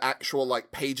and the actual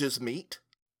pages meet?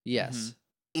 Yes.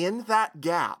 In that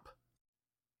gap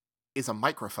is a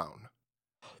microphone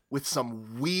with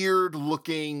some weird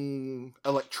looking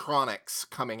electronics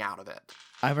coming out of it.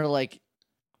 I'm gonna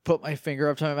put my finger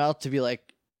up to my mouth to be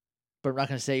like, but I'm not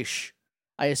gonna say shh.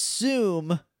 I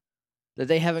assume that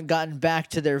they haven't gotten back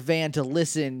to their van to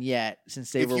listen yet,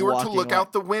 since they If were you were to walking look away.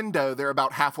 out the window, they're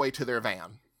about halfway to their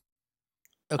van.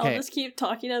 Okay, I'll just keep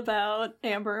talking about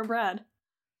Amber and Brad.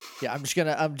 yeah, I'm just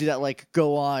gonna do that.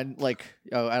 Go on.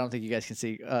 Oh, I don't think you guys can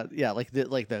see. Yeah,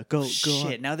 the go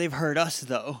Shit, on. now they've heard us,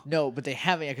 though. No, but they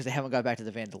haven't yet because they haven't got back to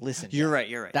the van to listen. You're yet. right,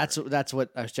 you're right. That's what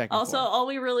I was checking. Also, for. all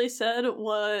we really said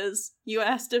was you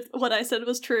asked if what I said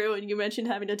was true, and you mentioned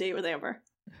having a date with Amber.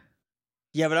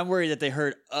 Yeah, but I'm worried that they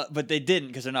heard, but they didn't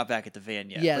because they're not back at the van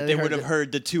yet. Yeah, but they they would heard have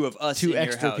heard the two of us two in your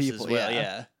extra house people, as well. yeah.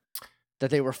 Yeah.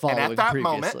 that they were following that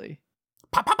moment- previously.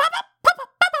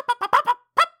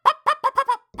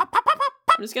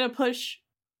 I'm just gonna push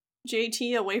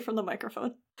JT away from the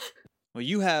microphone. Well,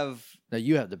 you have. No,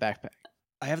 you have the backpack.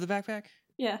 I have the backpack.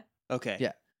 Yeah, Okay.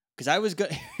 Yeah. Because I was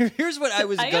gonna. Here's what I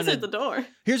was I gonna. answered the door.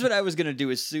 Here's what I was gonna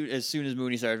do as soon as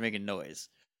Mooney started making noise.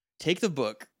 Take the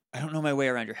book. I don't know my way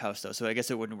around your house though, so I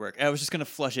guess it wouldn't work. I was just gonna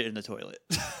flush it in the toilet.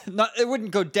 It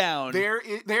wouldn't go down. There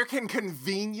can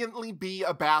conveniently be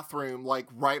a bathroom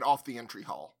right off the entry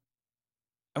hall.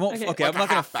 I won't. Okay. Okay, Like I'm a not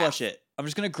gonna half bath. flush it. I'm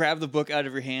just gonna grab the book out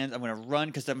of your hands. I'm gonna run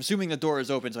because I'm assuming the door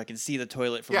is open, so I can see the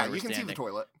toilet from Yeah, where we're you can see standing. the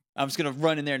toilet. I'm just gonna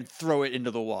run in there and throw it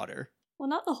into the water. Well,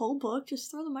 not the whole book.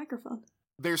 Just throw the microphone.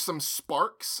 There's some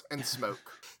sparks and smoke.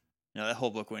 No, that whole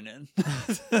book went in.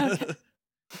 Okay.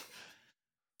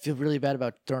 Feel really bad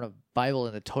about throwing a Bible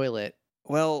in the toilet.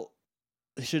 Well,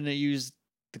 they shouldn't have used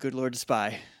the good Lord to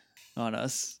spy on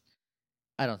us.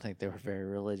 I don't think they were very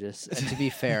religious. And to be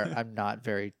fair, I'm not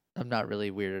really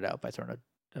weirded out by throwing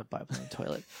a Bible in the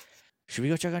toilet. Should we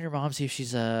go check on your mom, see if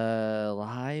she's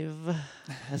alive?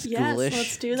 That's Yes, ghoulish.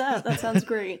 let's do that. That sounds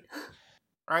great.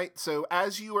 All right, so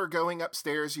as you are going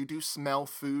upstairs, you do smell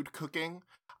food cooking.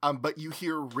 But you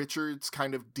hear Richard's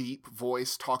kind of deep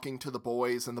voice talking to the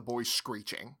boys and the boys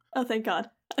screeching. Oh, thank God.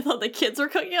 I thought the kids were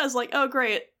cooking. I was like, oh,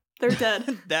 great. They're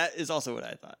dead. That is also what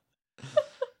I thought.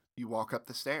 You walk up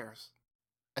the stairs.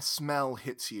 A smell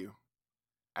hits you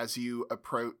as you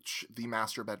approach the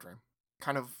master bedroom.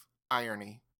 Kind of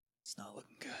irony. It's not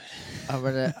looking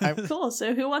good. I'm Cool.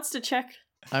 So who wants to check?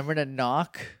 gonna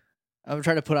knock. I'm gonna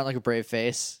try to put on like a brave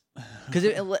face. Because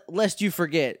lest you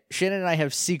forget, Shannon and I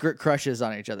have secret crushes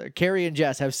on each other. Carrie and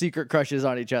Jess have secret crushes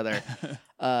on each other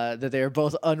that they are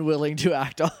both unwilling to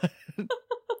act on.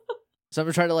 So I'm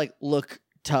gonna try to like look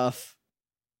tough,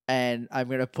 and I'm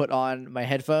gonna put on my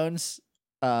headphones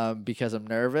because I'm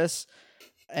nervous.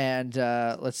 And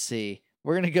let's see,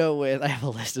 we're gonna go with. I have a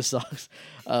list of songs.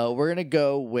 We're gonna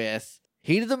go with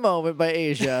 "Heat of the Moment" by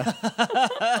Asia,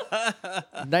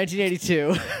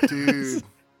 1982. Dude.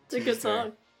 It's a good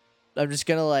song. I'm just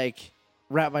gonna like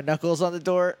wrap my knuckles on the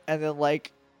door and then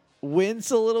like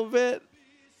wince a little bit.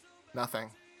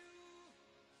 Nothing.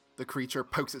 The creature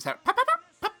pokes its head.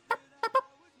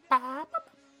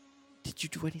 Did you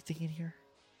do anything in here?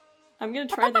 I'm going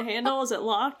to try the handle. Is it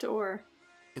locked or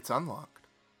It's unlocked.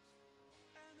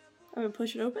 I'm going to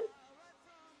push it open?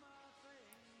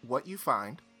 What you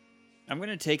find I'm going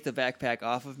to take the backpack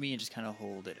off of me and just kind of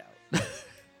hold it out.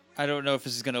 I don't know if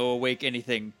this is going to awake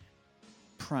anything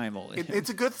primal in him. It's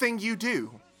a good thing you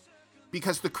do,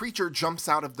 because the creature jumps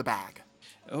out of the bag,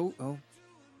 Oh.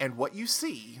 and what you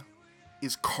see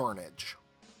is carnage.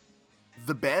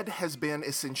 The bed has been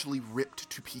essentially ripped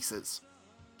to pieces.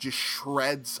 Just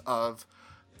shreds of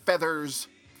feathers,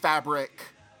 fabric,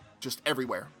 just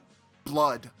everywhere.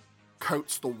 Blood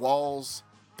coats the walls,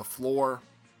 the floor,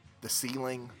 the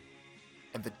ceiling,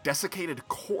 and the desiccated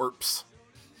corpse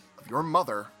of your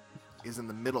mother is in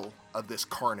the middle of this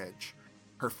carnage.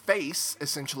 Her face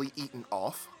essentially eaten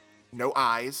off, no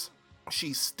eyes.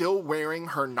 She's still wearing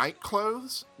her night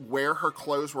clothes. Where her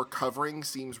clothes were covering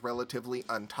seems relatively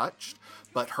untouched,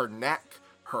 but her neck,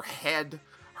 her head,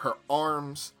 her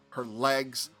arms, her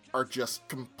legs are just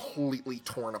completely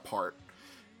torn apart.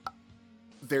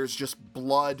 There's just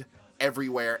blood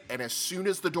everywhere, and as soon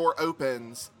as the door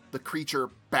opens, the creature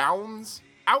bounds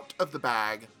out of the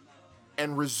bag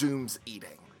and resumes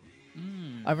eating.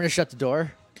 I'm gonna shut the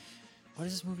door. What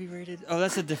is this movie rated? Oh,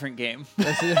 that's a different game.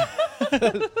 That's it.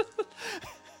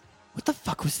 What the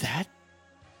fuck was that?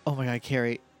 Oh my god,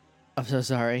 Carrie, I'm so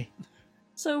sorry.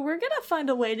 So we're going to find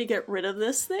a way to get rid of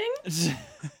this thing?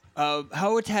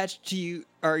 How attached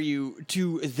are you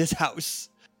to this house?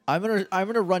 I'm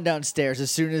gonna run downstairs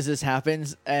as soon as this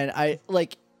happens, and I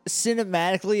like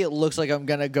cinematically it looks like I'm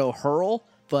gonna go hurl,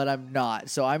 but I'm not.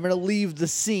 So I'm gonna leave the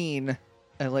scene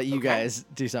and let you Okay. guys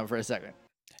do something for a second.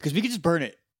 Because we could just burn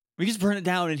it. We can just burn it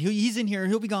down, and he's in here,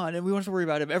 and he'll be gone, and we won't have to worry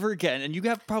about him ever again. And you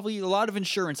have probably a lot of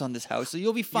insurance on this house, so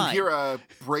you'll be fine. You hear a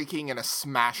breaking and a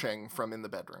smashing from in the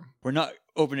bedroom. We're not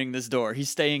opening this door. He's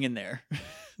staying in there.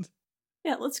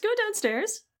 Yeah, let's go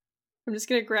downstairs. I'm just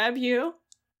going to grab you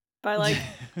by like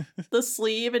the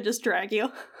sleeve and just drag you.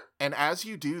 Is And as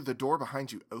you do, the door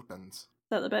behind you opens.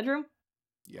 that the bedroom?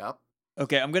 Yep.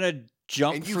 Okay, I'm gonna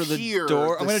jump And you for the hear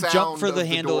door. I'm the gonna jump sound for of the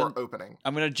handle. door And, opening.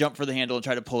 I'm gonna jump for the handle and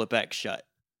try to pull it back shut.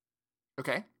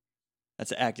 Okay.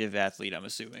 That's an active athlete, I'm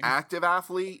assuming. Active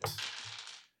athlete.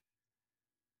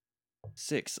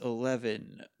 6,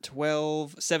 11,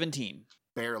 12, 17.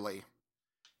 Barely.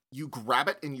 You grab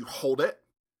it and you hold it.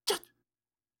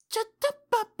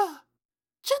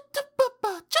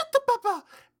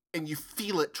 And you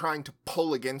feel it trying to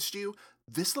pull against you.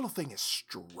 This little thing is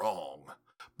strong,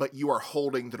 but you are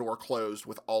holding the door closed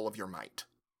with all of your might.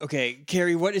 Okay,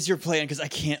 Carrie, what is your plan? Because I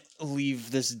can't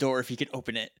leave this door if he can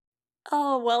open it.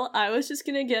 Oh, well, I was just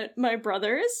going to get my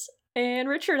brothers and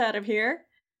Richard out of here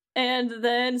and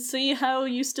then see how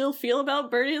you still feel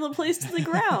about burning the place to the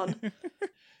ground.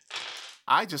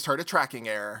 I just heard a tracking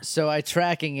error. So I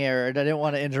tracking errored. I didn't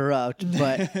want to interrupt,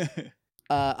 but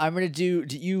I'm gonna do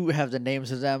you have the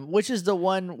names of them? Which is the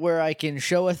one where I can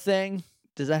show a thing?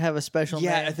 Does that have a special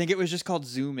Yeah, name? I think it was just called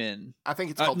Zoom In. I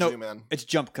think it's called no. Zoom In. It's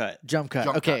Jump Cut. Jump cut.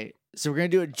 Jump Okay, so we're gonna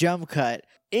do a jump cut.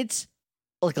 It's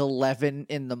like 11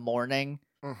 in the morning.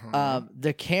 Mhm.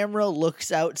 The camera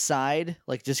looks outside,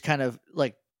 like just kind of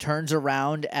like turns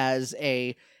around as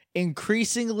a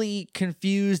increasingly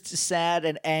confused, sad,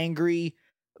 and angry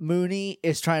Mooney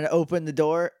is trying to open the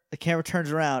door. The camera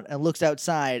turns around and looks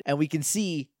outside, and we can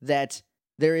see that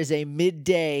there is a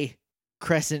midday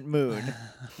crescent moon.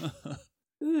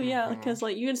 Ooh, yeah, because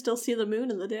like you can still see the moon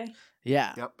in the day.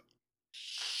 Yeah. Yep.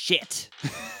 Shit.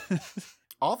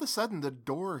 All of a sudden, the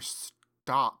door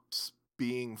stops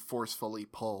being forcefully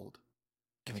pulled.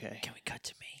 Okay. Can we cut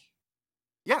to me?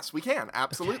 Yes, we can.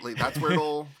 Absolutely. That's where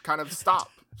it'll kind of stop.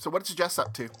 So what's Jess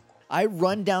up to? I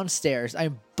run downstairs.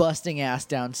 I'm busting ass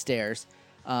downstairs.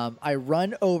 I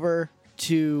run over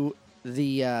to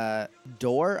the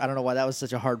door. I don't know why that was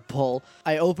such a hard pull.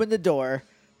 I open the door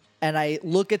and I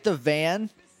look at the van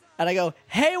and I go,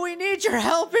 "Hey, we need your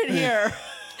help in here."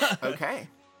 Okay.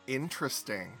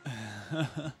 Interesting.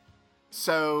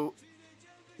 So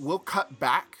we'll cut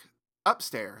back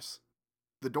upstairs.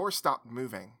 The door stopped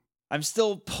moving. I'm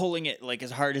still pulling it like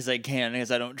as hard as I can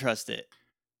because I don't trust it.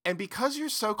 And because you're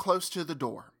so close to the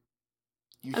door,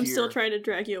 I'm still trying to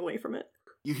drag you away from it.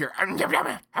 You hear. I'm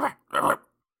definitely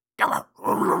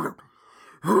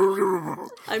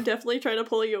trying to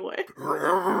pull you away.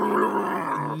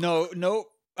 No.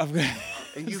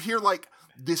 And you hear like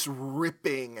this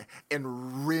ripping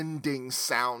and rending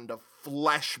sound of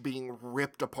flesh being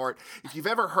ripped apart. If you've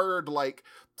ever heard like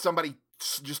somebody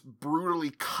just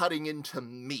brutally cutting into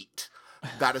meat,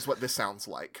 that is what this sounds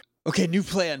like. Okay, new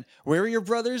plan. Where are your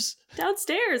brothers?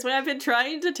 Downstairs, when I've been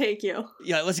trying to take you.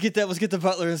 Yeah, let's get the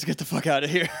butler. Let's get the fuck out of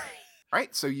here.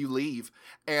 Right, so you leave.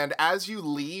 And as you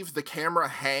leave, the camera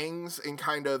hangs and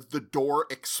kind of the door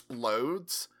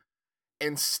explodes.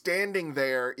 And standing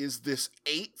there is this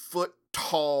 8-foot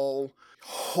tall,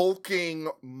 hulking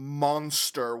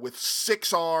monster with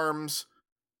 6 arms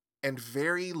and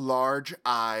very large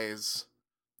eyes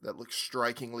that look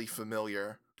strikingly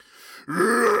familiar.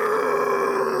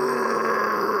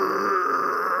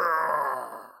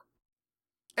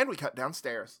 And we cut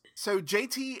downstairs. So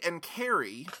JT and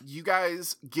Carrie, you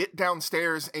guys get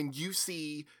downstairs and you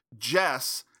see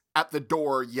Jess at the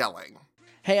door yelling.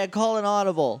 Hey, I call an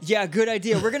audible. Yeah, good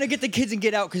idea. We're gonna get the kids and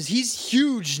get out because he's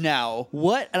huge now.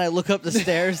 What? And I look up the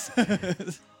stairs.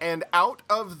 And out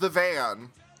of the van,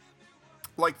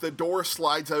 like the door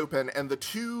slides open and the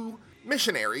 2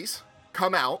 missionaries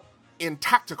come out in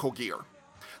tactical gear.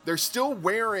 They're still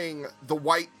wearing the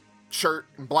white shirt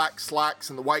and black slacks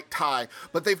and the white tie,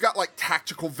 but they've got like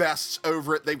tactical vests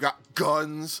over it. They've got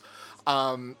guns.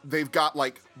 They've got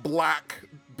like black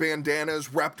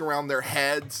bandanas wrapped around their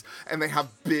heads, and they have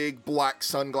big black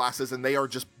sunglasses, and they are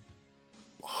just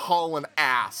hauling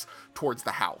ass towards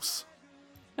the house.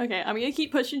 Okay, I'm gonna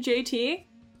keep pushing JT,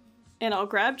 and I'll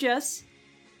grab Jess,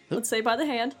 let's say by the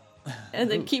hand, and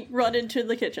then keep running to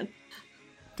the kitchen.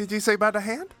 Did you say by the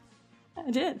hand? I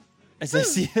did. As I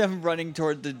see them running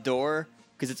toward the door,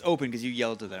 because it's open because you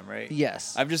yelled to them, right?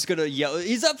 Yes. I'm just gonna yell,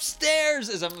 "He's upstairs!"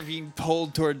 as I'm being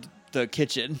pulled toward the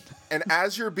kitchen. And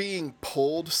as you're being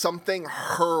pulled, something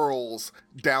hurls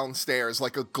downstairs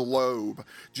like a globe,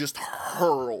 just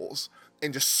hurls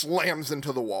and just slams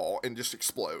into the wall and just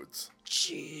explodes.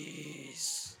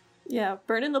 Jeez. Yeah,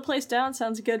 burning the place down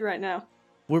sounds good right now.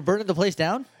 We're burning the place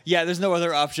down? Yeah, there's no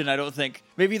other option, I don't think.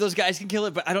 Maybe those guys can kill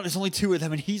it, but there's only 2 of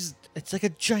them, and he's... It's like a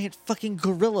giant fucking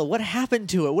gorilla. What happened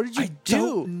to it? What did you do?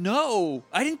 don't know.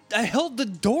 I held the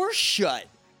door shut.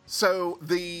 So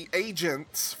the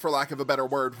agents, for lack of a better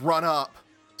word, run up.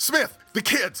 Smith, the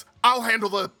kids, I'll handle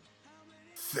the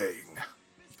thing.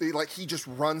 He just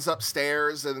runs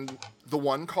upstairs, and the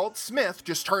one called Smith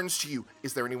just turns to you.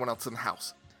 Is there anyone else in the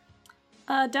house?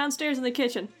 Downstairs in the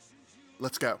kitchen.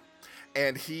 Let's go.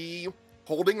 And he,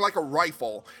 holding like a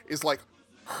rifle, is like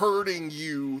herding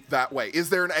you that way. Is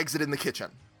there an exit in the kitchen?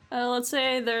 Let's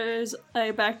say there's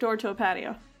a back door to a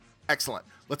patio. Excellent.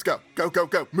 Let's go. Go, go,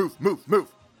 go. Move, move, move.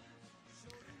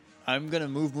 I'm gonna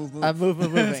move. I'm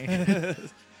moving.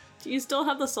 Do you still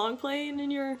have the song playing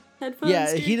in your headphones?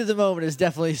 Yeah, dude? Heat of the Moment is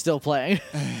definitely still playing.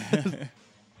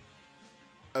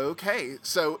 Okay,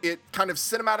 so it kind of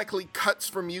cinematically cuts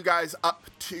from you guys up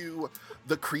to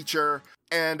the creature,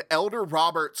 and Elder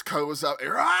Roberts goes up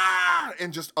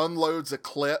and just unloads a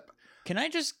clip. Can I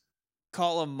just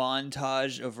call a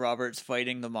montage of Roberts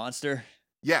fighting the monster?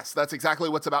 Yes, that's exactly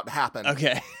what's about to happen.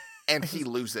 Okay. And he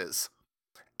loses.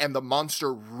 And the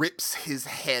monster rips his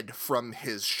head from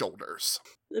his shoulders.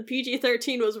 The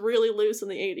PG-13 was really loose in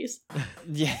the 80s.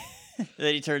 Yeah.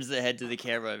 Then he turns the head to the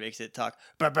camera and makes it talk.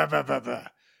 Bah, bah, bah, bah, bah.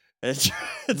 It's-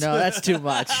 No, that's too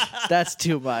much. That's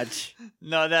too much.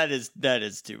 No, that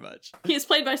is too much. He's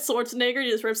played by Schwarzenegger. He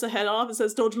just rips the head off and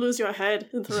says, "Don't lose your head,"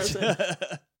 and throws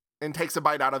it. And takes a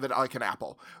bite out of it like an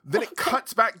apple. Then it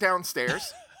cuts back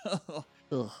downstairs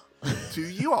Ugh. to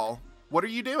you all. What are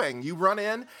you doing? You run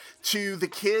in to the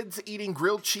kids eating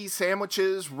grilled cheese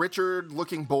sandwiches, Richard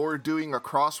looking bored doing a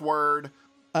crossword.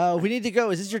 We need to go.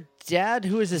 Is this your dad?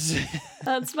 Who is this?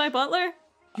 That's my butler.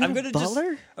 I'm gonna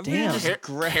butler? I'm Damn. gonna just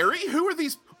grab. Harry? Who are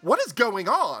these? What is going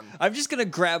on? I'm just gonna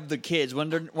grab the kids,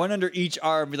 one under each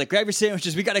arm, be like, "Grab your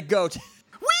sandwiches. We gotta go."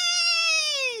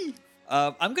 Whee!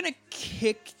 I'm gonna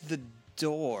kick the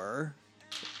door.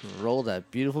 Roll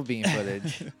that beautiful beam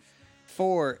footage.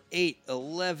 4, 8,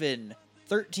 11,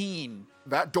 13.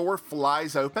 That door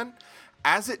flies open.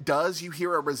 As it does, you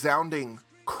hear a resounding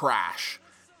crash.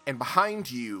 And behind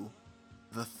you,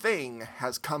 the thing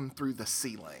has come through the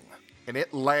ceiling. And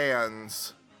it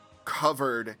lands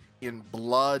covered in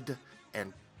blood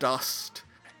and dust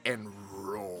and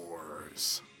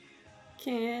roars.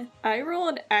 Can I roll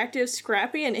an active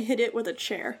Scrappy and hit it with a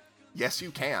chair? Yes, you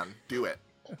can. Do it.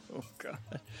 Oh, God.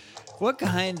 What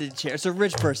kind of chair? It's a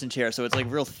rich person chair, so it's like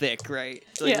real thick, right?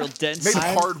 It's like Yeah. real dense. Made of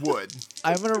hardwood.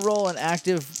 I'm gonna roll an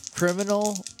active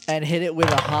criminal and hit it with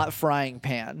a hot frying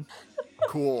pan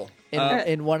Cool.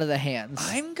 in one of the hands.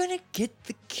 I'm gonna get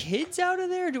the kids out of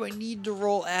there. Do I need to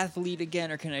roll athlete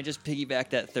again, or can I just piggyback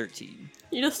that 13?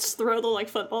 You just throw them like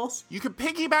footballs. You could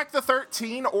piggyback the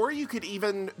 13, or you could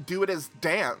even do it as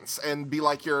dance and be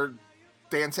like you're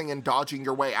dancing and dodging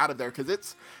your way out of there, because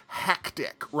it's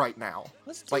hectic right now.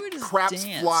 Let's do like it as crap's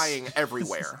dance. flying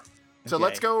everywhere. So Okay.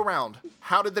 let's go around.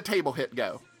 How did the table hit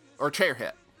go? Or chair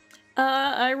hit?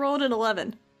 I rolled an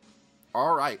 11.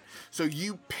 All right. So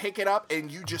you pick it up and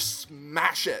you just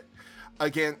smash it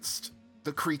against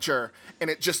the creature, and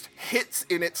it just hits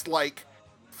in its like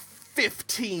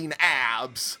 15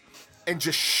 abs and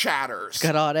just shatters.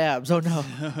 Got odd abs. Oh no.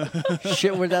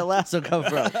 Shit, where'd that lasso come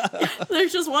from?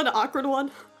 There's just one awkward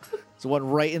one. It's one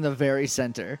right in the very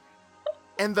center.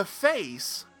 And the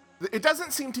face, it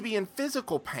doesn't seem to be in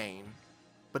physical pain,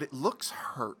 but it looks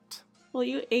hurt. Well,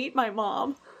 you ate my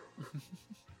mom.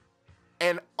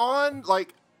 And on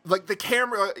like the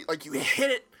camera, like you hit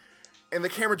it and the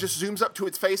camera just zooms up to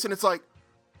its face and it's like,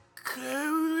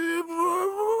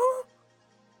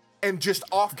 and just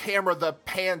off camera the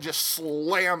pan just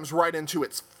slams right into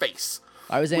its face.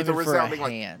 I was With a aiming for a resounding,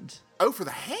 like- hand. Oh, for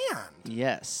the hand.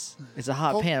 Yes. It's a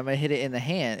hot Well- pan. I'm gonna hit it in the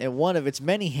hand. In one of its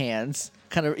many hands.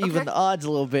 Kind of even Okay. the odds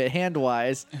a little bit hand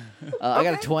wise. I got a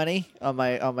Okay. 20 on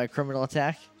my criminal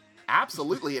attack.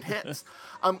 Absolutely, it hits.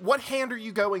 What hand are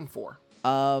you going for?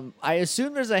 I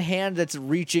assume there's a hand that's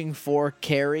reaching for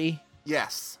Carrie.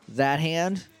 Yes. That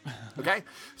hand. Okay,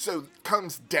 so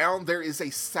comes down. There is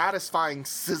a satisfying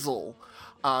sizzle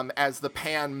as the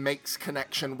pan makes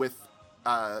connection with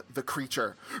the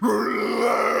creature.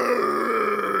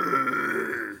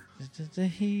 The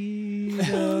heat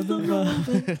of the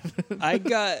moment. I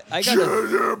got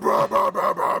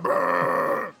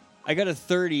a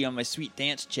 30 on my sweet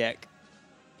dance check.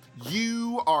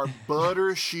 You are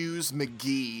Buttershoes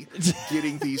McGee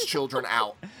getting these children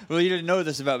out. Well, you didn't know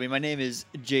this about me. My name is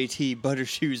JT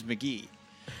Buttershoes McGee.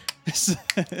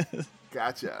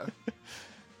 Gotcha.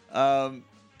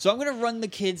 So I'm gonna run the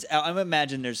kids out. I'm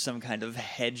imagine there's some kind of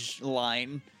hedge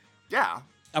line. Yeah.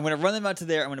 I'm gonna run them out to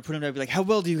there. I'm gonna put them there and be like, "How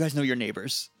well do you guys know your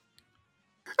neighbors?"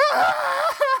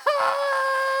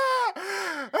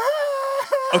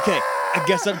 Okay, I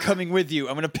guess I'm coming with you.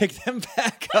 I'm gonna pick them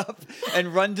back up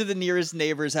and run to the nearest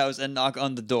neighbor's house and knock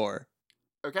on the door.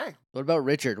 Okay. What about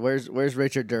Richard? Where's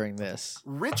Richard during this?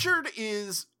 Richard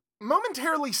is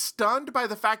momentarily stunned by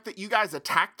the fact that you guys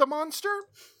attacked the monster.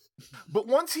 But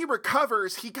once he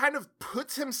recovers, he kind of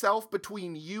puts himself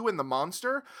between you and the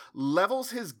monster,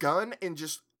 levels his gun, and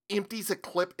just empties a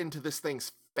clip into this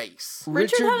thing's face.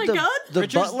 Richard had a the, gun? The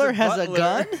Richard's butler the has butler. a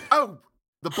gun? Oh,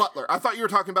 the butler. I thought you were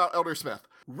talking about Elder Smith.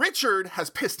 Richard has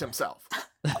pissed himself.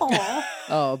 Aw.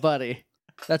 Oh, buddy.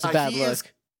 That's a bad he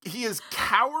look. He is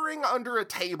cowering under a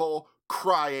table,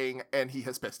 crying, and he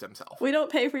has pissed himself. We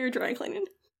don't pay for your dry cleaning.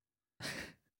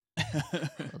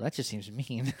 Well, that just seems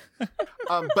mean.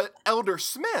 But Elder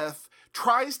Smith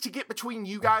tries to get between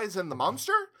you guys and the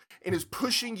monster and is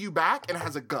pushing you back and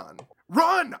has a gun.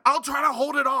 Run! I'll try to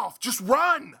hold it off. Just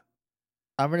run!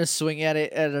 I'm gonna swing at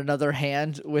it at another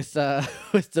hand with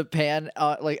with the pan,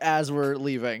 like as we're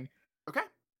leaving. Okay.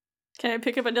 Can I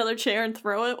pick up another chair and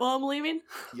throw it while I'm leaving?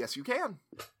 Yes, you can.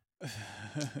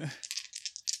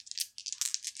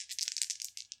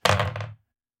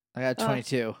 I got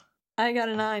 22. I got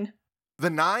a 9. The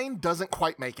 9 doesn't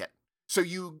quite make it. So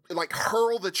you like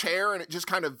hurl the chair and it just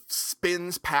kind of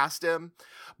spins past him.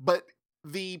 But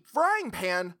the frying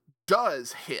pan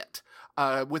does hit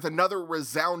with another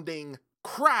resounding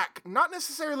crack. Not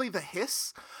necessarily the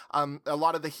hiss. A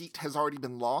lot of the heat has already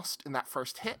been lost in that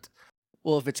first hit.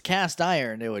 Well, if it's cast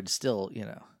iron, it would still, Do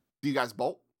you guys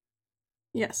bolt?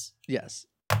 Yes. Yes.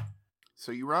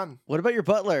 So you run. What about your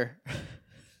butler?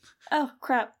 Oh,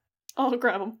 crap. I'll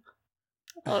grab him.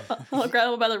 I'll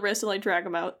grab him by the wrist and like drag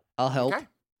him out. I'll help.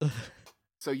 Okay.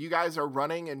 So you guys are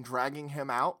running and dragging him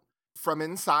out. From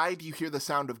inside, you hear the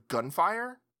sound of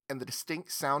gunfire and the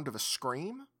distinct sound of a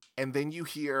scream. And then you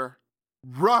hear,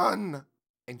 run!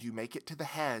 And you make it to the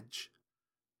hedge.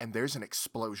 and there's an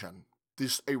explosion.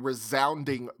 There's a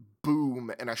resounding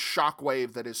boom and a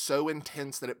shockwave that is so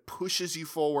intense that it pushes you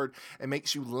forward and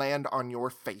makes you land on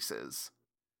your faces.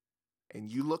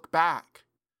 And you look back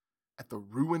at the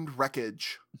ruined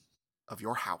wreckage of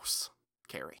your house,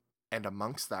 Carrie. And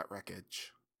amongst that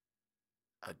wreckage,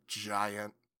 a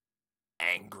giant,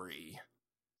 angry,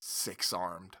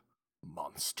 six-armed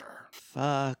monster.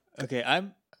 Fuck. Okay,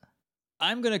 I'm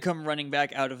gonna come running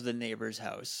back out of the neighbor's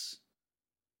house.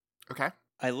 Okay?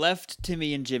 I left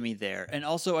Timmy and Jimmy there, and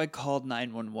also I called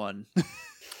 911.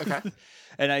 Okay.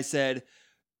 And I said,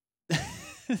 I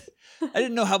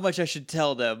didn't know how much I should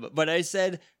tell them, but I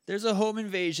said, there's a home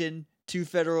invasion, 2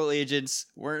 federal agents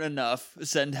weren't enough,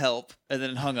 send help, and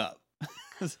then hung up.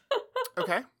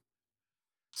 Okay.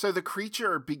 So the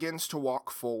creature begins to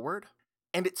walk forward,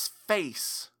 and its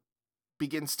face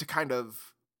begins to kind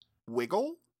of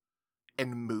wiggle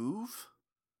and move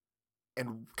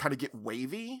and kind of get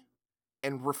wavy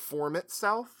and reform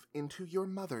itself into your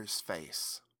mother's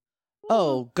face.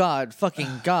 Oh, God.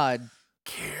 Fucking God.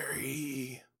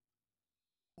 Carrie,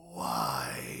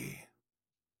 why?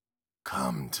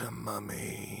 Come to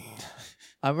Mummy.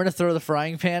 I'm going to throw the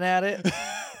frying pan at it.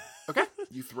 Okay,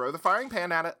 you throw the frying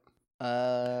pan at it.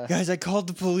 Guys, I called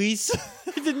the police.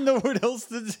 I didn't know what else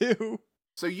to do.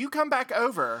 So you come back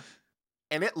over,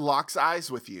 and it locks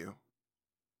eyes with you.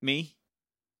 Me?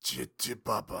 Chitty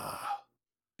Baba.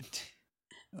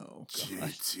 Oh, God.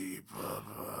 Chitty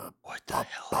Baba. What the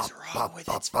hell is wrong with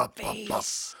its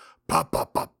face? Pop,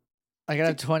 pop, pop. I got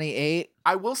a 28.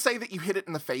 I will say that you hit it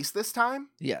in the face this time,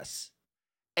 Yes.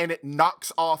 and it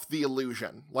knocks off the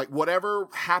illusion. Like, whatever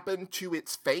happened to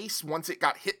its face, once it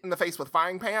got hit in the face with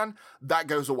frying pan, that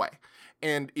goes away.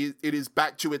 And it is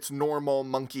back to its normal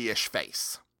monkey-ish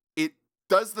face. It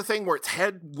does the thing where its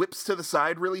head whips to the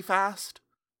side really fast.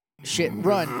 Shit.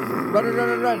 Run.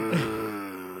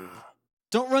 Run.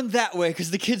 Don't run that way, because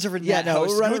the kids are in Yeah, that no,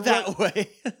 house. run- Go that way.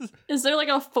 Is there like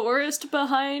a forest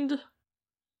behind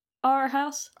our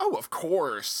house? Oh, of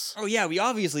course. Oh, yeah, we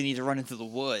obviously need to run into the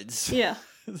woods. Yeah.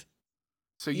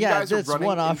 So you Yeah, guys are that's running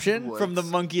one into option. woods. From the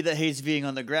monkey that hates being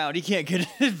on the ground. He can't get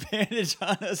an advantage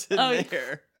on us in Oh,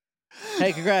 there.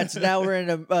 Hey, congrats. Now we're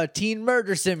in a teen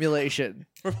murder simulation.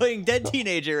 We're playing Dead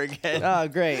Teenager again. Oh,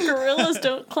 great. Gorillas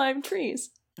don't climb trees.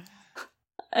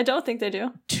 I don't think they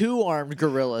do. 2-armed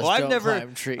gorillas Well, don't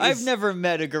climb trees. I've never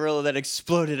met a gorilla that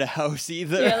exploded a house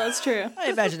either. Yeah, that's true. I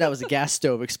imagine that was a gas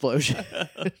stove explosion.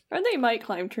 Or they might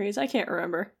climb trees. I can't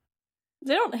remember.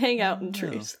 They don't hang out in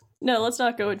trees. No, let's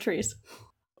not go in trees.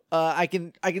 I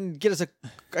can get us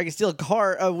I can steal a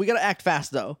car. We gotta act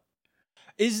fast though.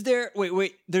 Is there...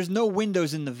 Wait. There's no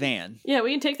windows in the van. Yeah,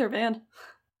 we can take their van.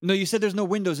 No, you said there's no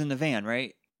windows in the van,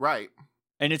 right? Right.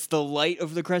 And it's the light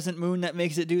of the crescent moon that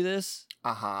makes it do this?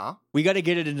 Uh-huh. We got to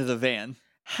get it into the van.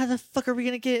 How the fuck are we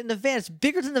gonna get it in the van? It's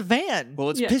bigger than the van.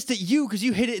 Well, it's Yeah. pissed at you because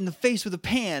you hit it in the face with a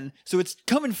pan, so it's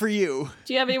coming for you.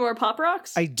 Do you have any more pop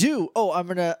rocks? I do. Oh, I'm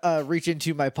gonna reach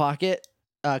into my pocket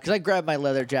because I grabbed my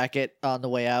leather jacket on the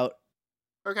way out.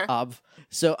 Okay.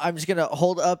 So I'm just gonna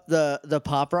hold up the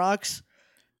pop rocks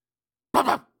Pop,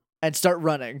 pop, and start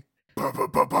running. pop,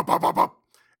 pop, pop, pop, pop, pop.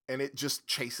 And it just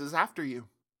chases after you.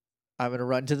 I'm gonna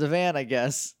run to the van, I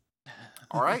guess.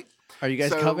 All right. Are you guys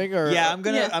So- coming or? Yeah,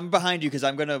 Yeah. I'm behind you because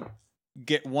I'm gonna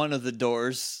get one of the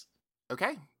doors.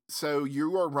 Okay. So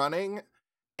you are running,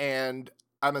 and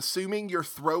I'm assuming you're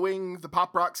throwing the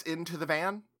pop rocks into the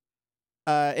van.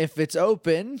 If it's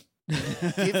open.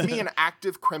 Give me an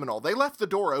active criminal. They left the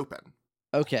door open.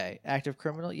 Okay, active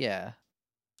criminal. Yeah.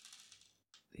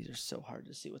 These are so hard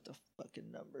to see what the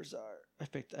fucking numbers are.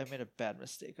 I made a bad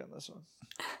mistake on this one.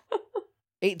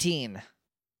 18.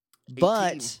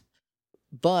 18.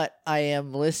 But I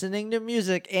am listening to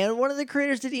music, and one of the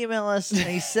creators did email us, and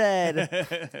he said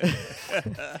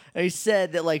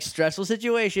that like stressful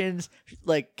situations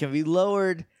like can be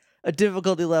lowered a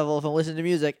difficulty level if I'm listening to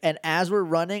music. And as we're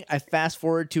running, I fast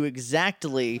forward to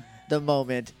exactly the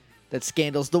moment that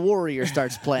Scandals the Warrior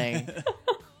starts playing.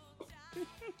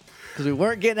 Because we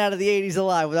weren't getting out of the 80s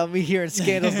alive without me hearing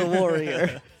Scandals the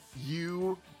Warrior.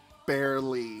 You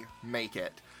barely make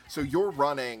it. So you're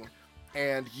running,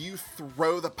 and you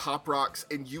throw the pop rocks,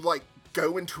 and you like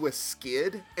go into a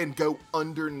skid and go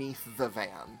underneath the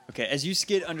van. Okay, as you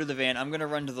skid under the van, I'm gonna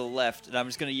run to the left, and I'm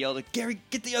just gonna yell to Gary,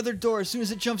 get the other door as soon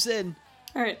as it jumps in.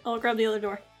 All right, I'll grab the other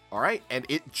door. All right, and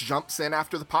it jumps in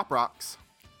after the pop rocks.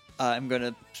 I'm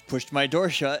gonna push my door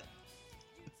shut.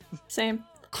 Same.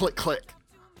 Click, click.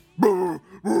 Brr,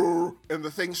 brr, and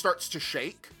the thing starts to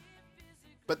shake,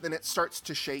 but then it starts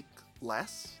to shake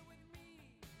less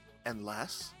and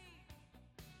less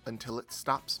until it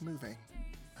stops moving.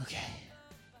 Okay.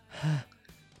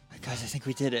 Guys, I think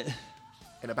we did it.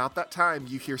 And about that time,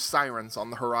 you hear sirens on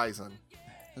the horizon.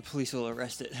 The police will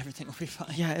arrest it. Everything will be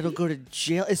fine. Yeah, it'll go to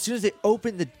jail. As soon as they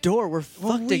open the door, we're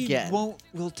fucked again.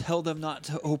 We'll tell them not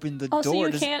to open the Also, door.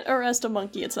 you can't arrest a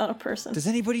monkey. It's not a person. Does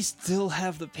anybody still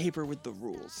have the paper with the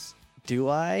rules? Do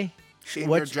I? In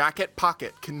What- your jacket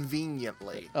pocket,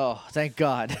 conveniently. Oh, thank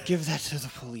God. Give that to the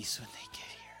police when they get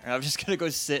here. And I'm just gonna go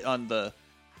sit on the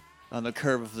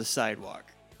curb of the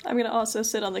sidewalk. I'm gonna also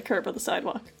sit on the curb of the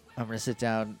sidewalk. I'm gonna sit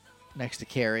down next to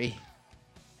Carrie.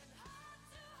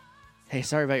 Hey,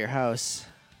 sorry about your house.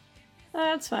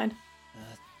 That's fine.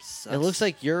 Sucks. It looks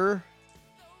like your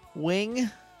wing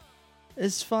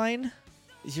is fine.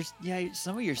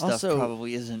 Some of your stuff Also-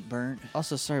 probably isn't burnt.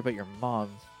 Also, sorry about your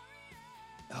mom.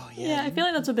 Oh Yeah, I feel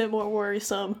like that's a bit more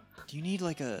worrisome. Do you need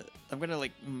like a? I'm gonna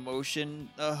like motion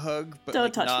a hug, but Don't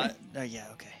like touch not. me. Yeah,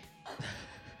 okay.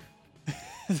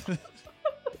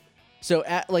 So,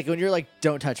 like when you're like,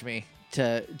 "Don't touch me,"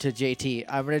 to JT,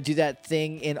 I'm gonna do that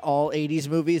thing in all '80s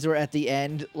movies where at the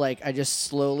end, like I just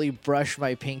slowly brush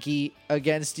my pinky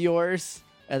against yours,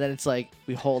 and then it's like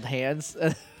we hold hands,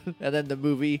 and then the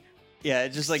movie Yeah, it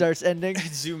just like starts ending. it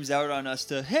zooms out on us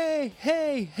to hey,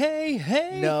 hey, hey,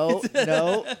 hey. No,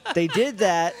 they did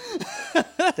that.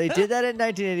 They did that in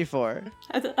 1984.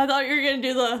 I thought you were gonna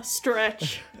do the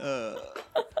stretch.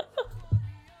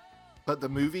 But the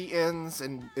movie ends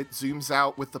and it zooms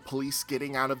out with the police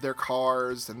getting out of their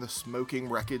cars and the smoking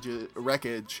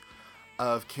wreckage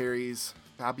of Carrie's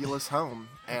fabulous home.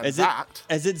 And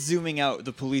As it's zooming out,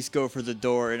 the police go for the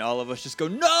door, and all of us just go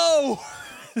no.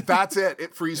 that's it.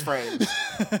 It freeze frames.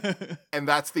 And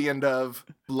that's the end of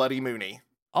Bloody Mooney.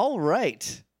 All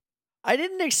right. I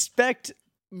didn't expect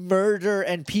murder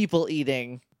and people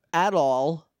eating at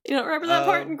all. You don't remember that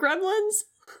part in Gremlins?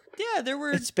 Yeah, there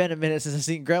were It's been a minute since I've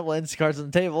seen Gremlins. Cards on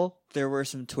the table.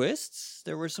 some twists.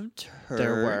 There were some turns.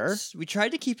 There were. We tried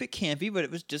to keep it campy, but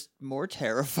it was just more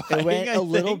terrifying. It went I a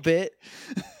little think. bit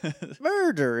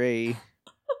murdery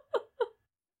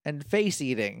and face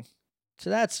eating. So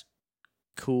that's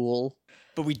cool.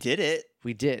 But we did it.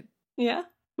 We did. Yeah.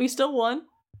 We still won.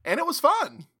 And it was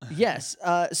fun. Yes.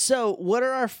 So, what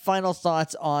are our final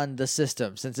thoughts on the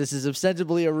system? Since this is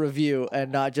ostensibly a review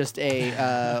and not just a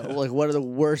like, what are the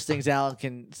worst things Alan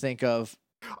can think of?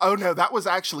 Oh no, that was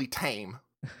actually tame.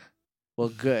 Well,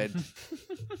 good.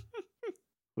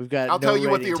 We've got. I'll no tell you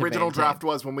what the rating to original maintain. draft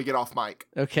was when we get off mic.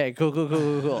 Okay.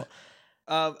 Cool.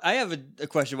 I have a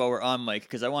question while we're on mic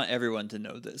because I want everyone to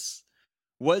know this.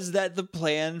 Was that the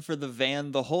plan for the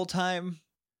van the whole time?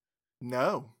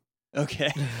 No.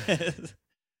 Okay.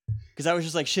 Because I was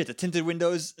just like, shit, the tinted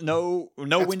windows, no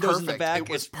That's windows in the perfect. back. It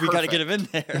was We got to get them in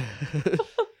there.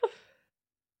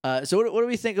 So, what do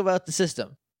we think about the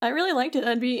system? I really liked it.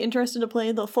 I'd be interested to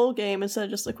play the full game instead of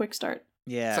just the quick start.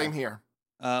 Yeah. Same here.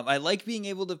 I like being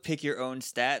able to pick your own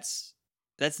stats.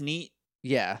 That's neat.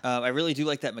 Yeah. I really do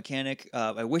like that mechanic.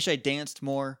 I wish I danced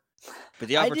more, but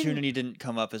the I didn't- opportunity didn't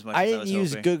come up as much I as I didn't was use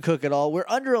hoping. Good Cook at all. We're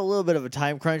under a little bit of a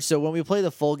time crunch, so when we play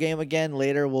the full game again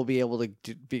later, we'll be able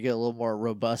to be a little more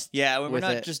robust. Yeah, when we're with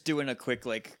not it. just doing a quick,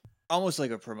 like, almost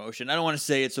like a promotion. I don't want to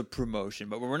say it's a promotion,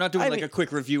 but when we're not doing I like mean- a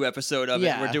quick review episode of it,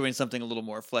 Yeah. we're doing something a little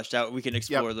more fleshed out. We can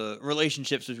explore the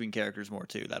relationships between characters more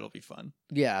too. That'll be fun.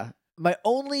 Yeah. My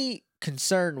only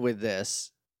concern with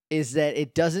this is that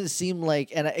it doesn't seem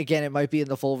like, and again, it might be in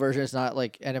the full version. It's not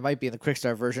like, and it might be in the quick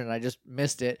start version. And I just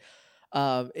missed it.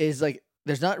 Is like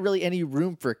there's not really any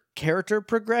room for character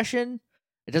progression.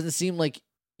 It doesn't seem like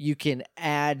you can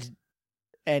add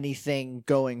anything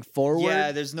going forward.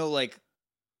 Yeah, there's no like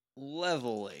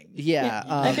leveling. Yeah,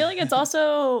 I feel like it's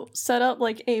also set up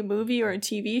like a movie or a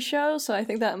TV show, so I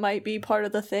think that might be part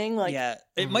of the thing. Like, yeah,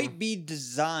 it Mhm. might be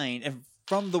designed and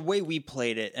from the way we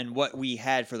played it and what we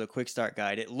had for the quick start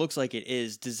guide. It looks like it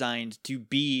is designed to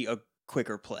be a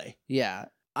quicker play. Yeah.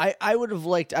 I would have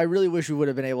liked, I really wish we would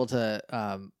have been able to,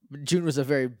 June was a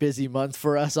very busy month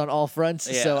for us on all fronts.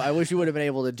 So Yeah. I wish we would have been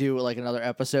able to do like another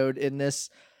episode in this,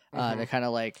 to kind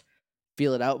of like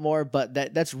feel it out more. But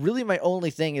that's really my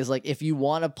only thing is like, if you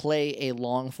want to play a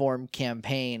long form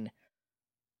campaign,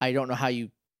 I don't know how you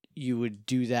would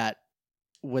do that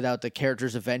without the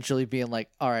characters eventually being like,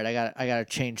 all right, I gotta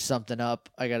change something up.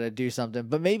 I gotta do something.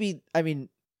 But maybe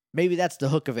that's the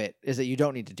hook of it, is that you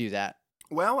don't need to do that.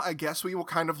 Well, I guess we will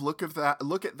kind of look at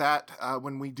that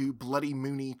when we do Bloody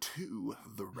Mooney 2,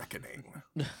 The Reckoning.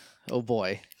 Oh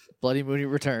boy. Bloody Mooney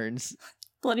returns.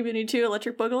 Bloody Mooney 2,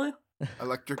 Electric Boogaloo,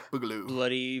 Electric Boogaloo.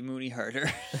 Bloody Mooney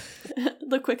Harder.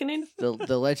 The Quickening.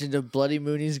 The legend of Bloody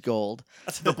Mooney's gold.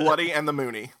 The Bloody and the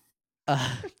Mooney.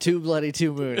 Too bloody,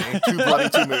 too Mooney. Too Bloody,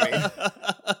 Too Mooney.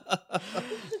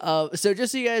 So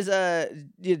just so you guys,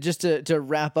 just to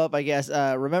wrap up, I guess,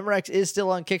 Remember X is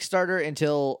still on Kickstarter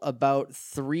until about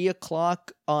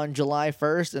 3:00 on July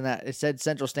 1st, and that it said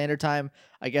Central Standard Time.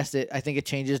 I think it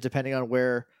changes depending on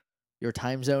where your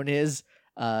time zone is,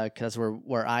 because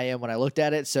where I am when I looked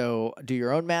at it. So do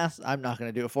your own math. I'm not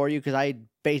going to do it for you because I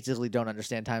basically don't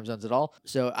understand time zones at all.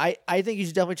 So I think you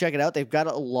should definitely check it out. They've got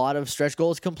a lot of stretch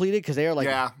goals completed because they are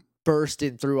like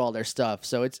bursting through all their stuff.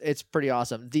 So it's pretty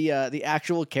awesome. The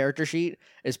actual character sheet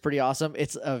is pretty awesome.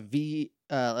 It's a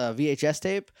VHS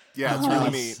tape. Yeah, it's really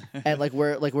neat. And like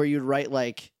where you'd write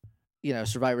like,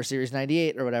 Survivor Series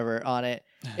 98 or whatever on it.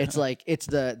 It's like it's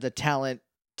the talent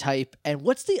type. And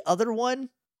what's the other one?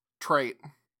 Trait.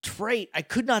 I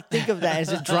could not think of that.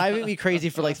 It's been driving me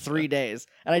crazy for like 3 days,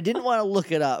 and I didn't want to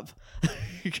look it up.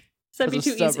 That'd be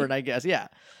too stubborn, easy. I guess. Yeah.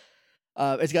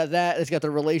 It's got that. It's got the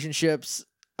relationships.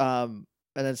 And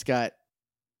then it's got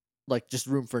like just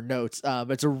room for notes.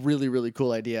 It's a really, really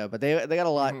cool idea, but they got a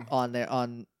lot on there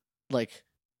on like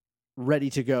ready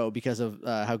to go because of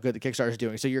how good the Kickstarter is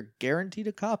doing. So you're guaranteed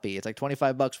a copy. It's like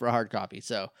 $25 for a hard copy.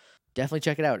 So definitely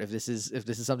check it out if this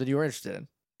is something you were interested in.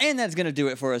 And that's going to do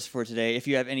it for us for today. If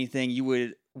you have anything you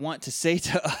would want to say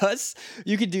to us,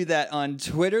 you can do that on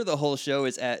Twitter. The whole show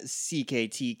is at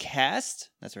CKTcast.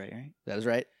 That's right? That is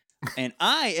right. And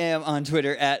I am on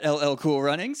Twitter at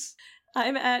LLCoolRunnings.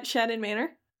 I'm at Shannon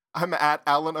Manor. I'm at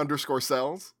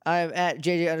Alan_Cells. I'm at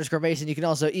JJ_Mason. You can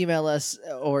also email us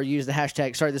or use the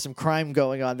hashtag. Sorry, there's some crime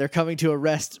going on. They're coming to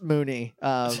arrest Mooney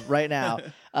right now.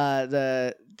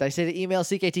 I say to email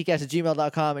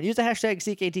cktcast@gmail.com and use the hashtag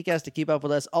CKTcast to keep up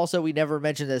with us. Also, we never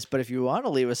mentioned this, but if you want to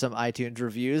leave us some iTunes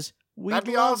reviews, That'd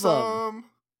be love awesome. them.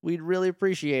 We'd really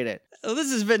appreciate it. Well,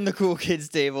 this has been the Cool Kids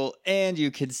Table, and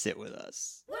you can sit with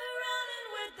us. We're running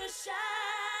with the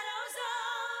shadows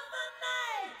of the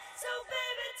night. So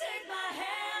baby, take my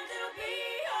hand, it'll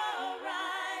be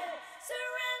alright.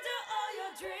 Surrender all your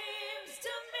dreams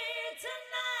to me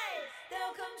tonight.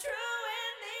 They'll come true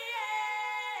in the end.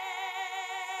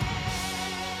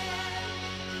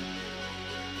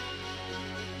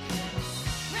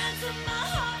 Ransom my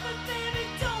heart, but baby,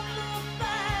 don't look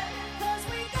back. 'Cause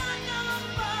we got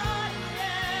nobody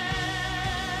else.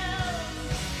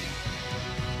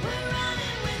 We're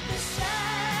running with the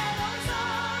shadows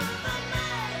of the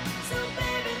night. So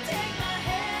baby, take my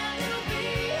hand, it'll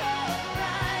be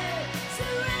alright.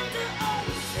 Surrender all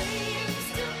your dreams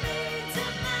to me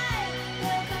tonight.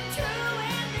 They'll come true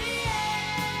in the end.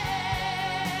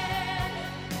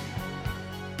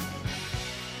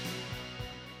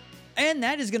 And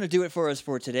that is going to do it for us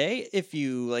for today. If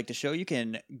you like the show, you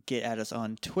can get at us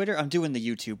on Twitter. I'm doing the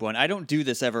YouTube one. I don't do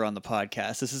this ever on the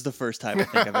podcast. This is the first time I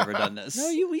think I've ever done this. No,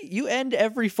 you end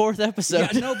every fourth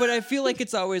episode. Yeah, no, but I feel like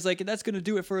it's always like, that's going to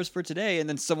do it for us for today. And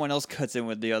then someone else cuts in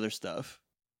with the other stuff.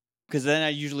 Because then I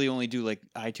usually only do like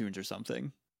iTunes or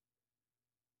something.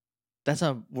 That's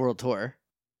on World Tour.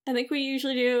 I think we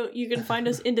usually do. You can find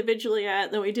us individually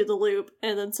at, then we do the loop,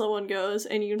 and then someone goes,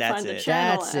 and you can That's find the it.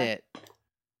 channel That's at. it.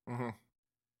 Mm-hmm.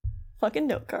 Fucking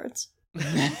note cards. Go.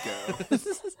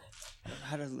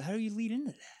 How do you lead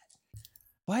into that?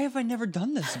 Why have I never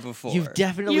done this before? You've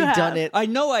definitely You have. done it. I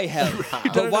know I have,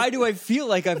 but why do I feel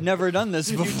like I've never done this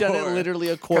before? You've done it literally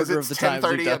a Because quarter it's of the time.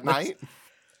 10:30 at night.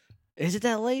 Is it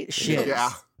that late? Shit.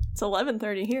 Yeah. It's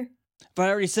 11:30 here. But I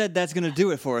already said that's going to do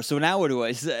it for us, so now what do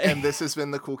I say? And this has been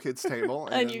the Cool Kids Table.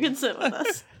 And you can sit with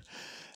us.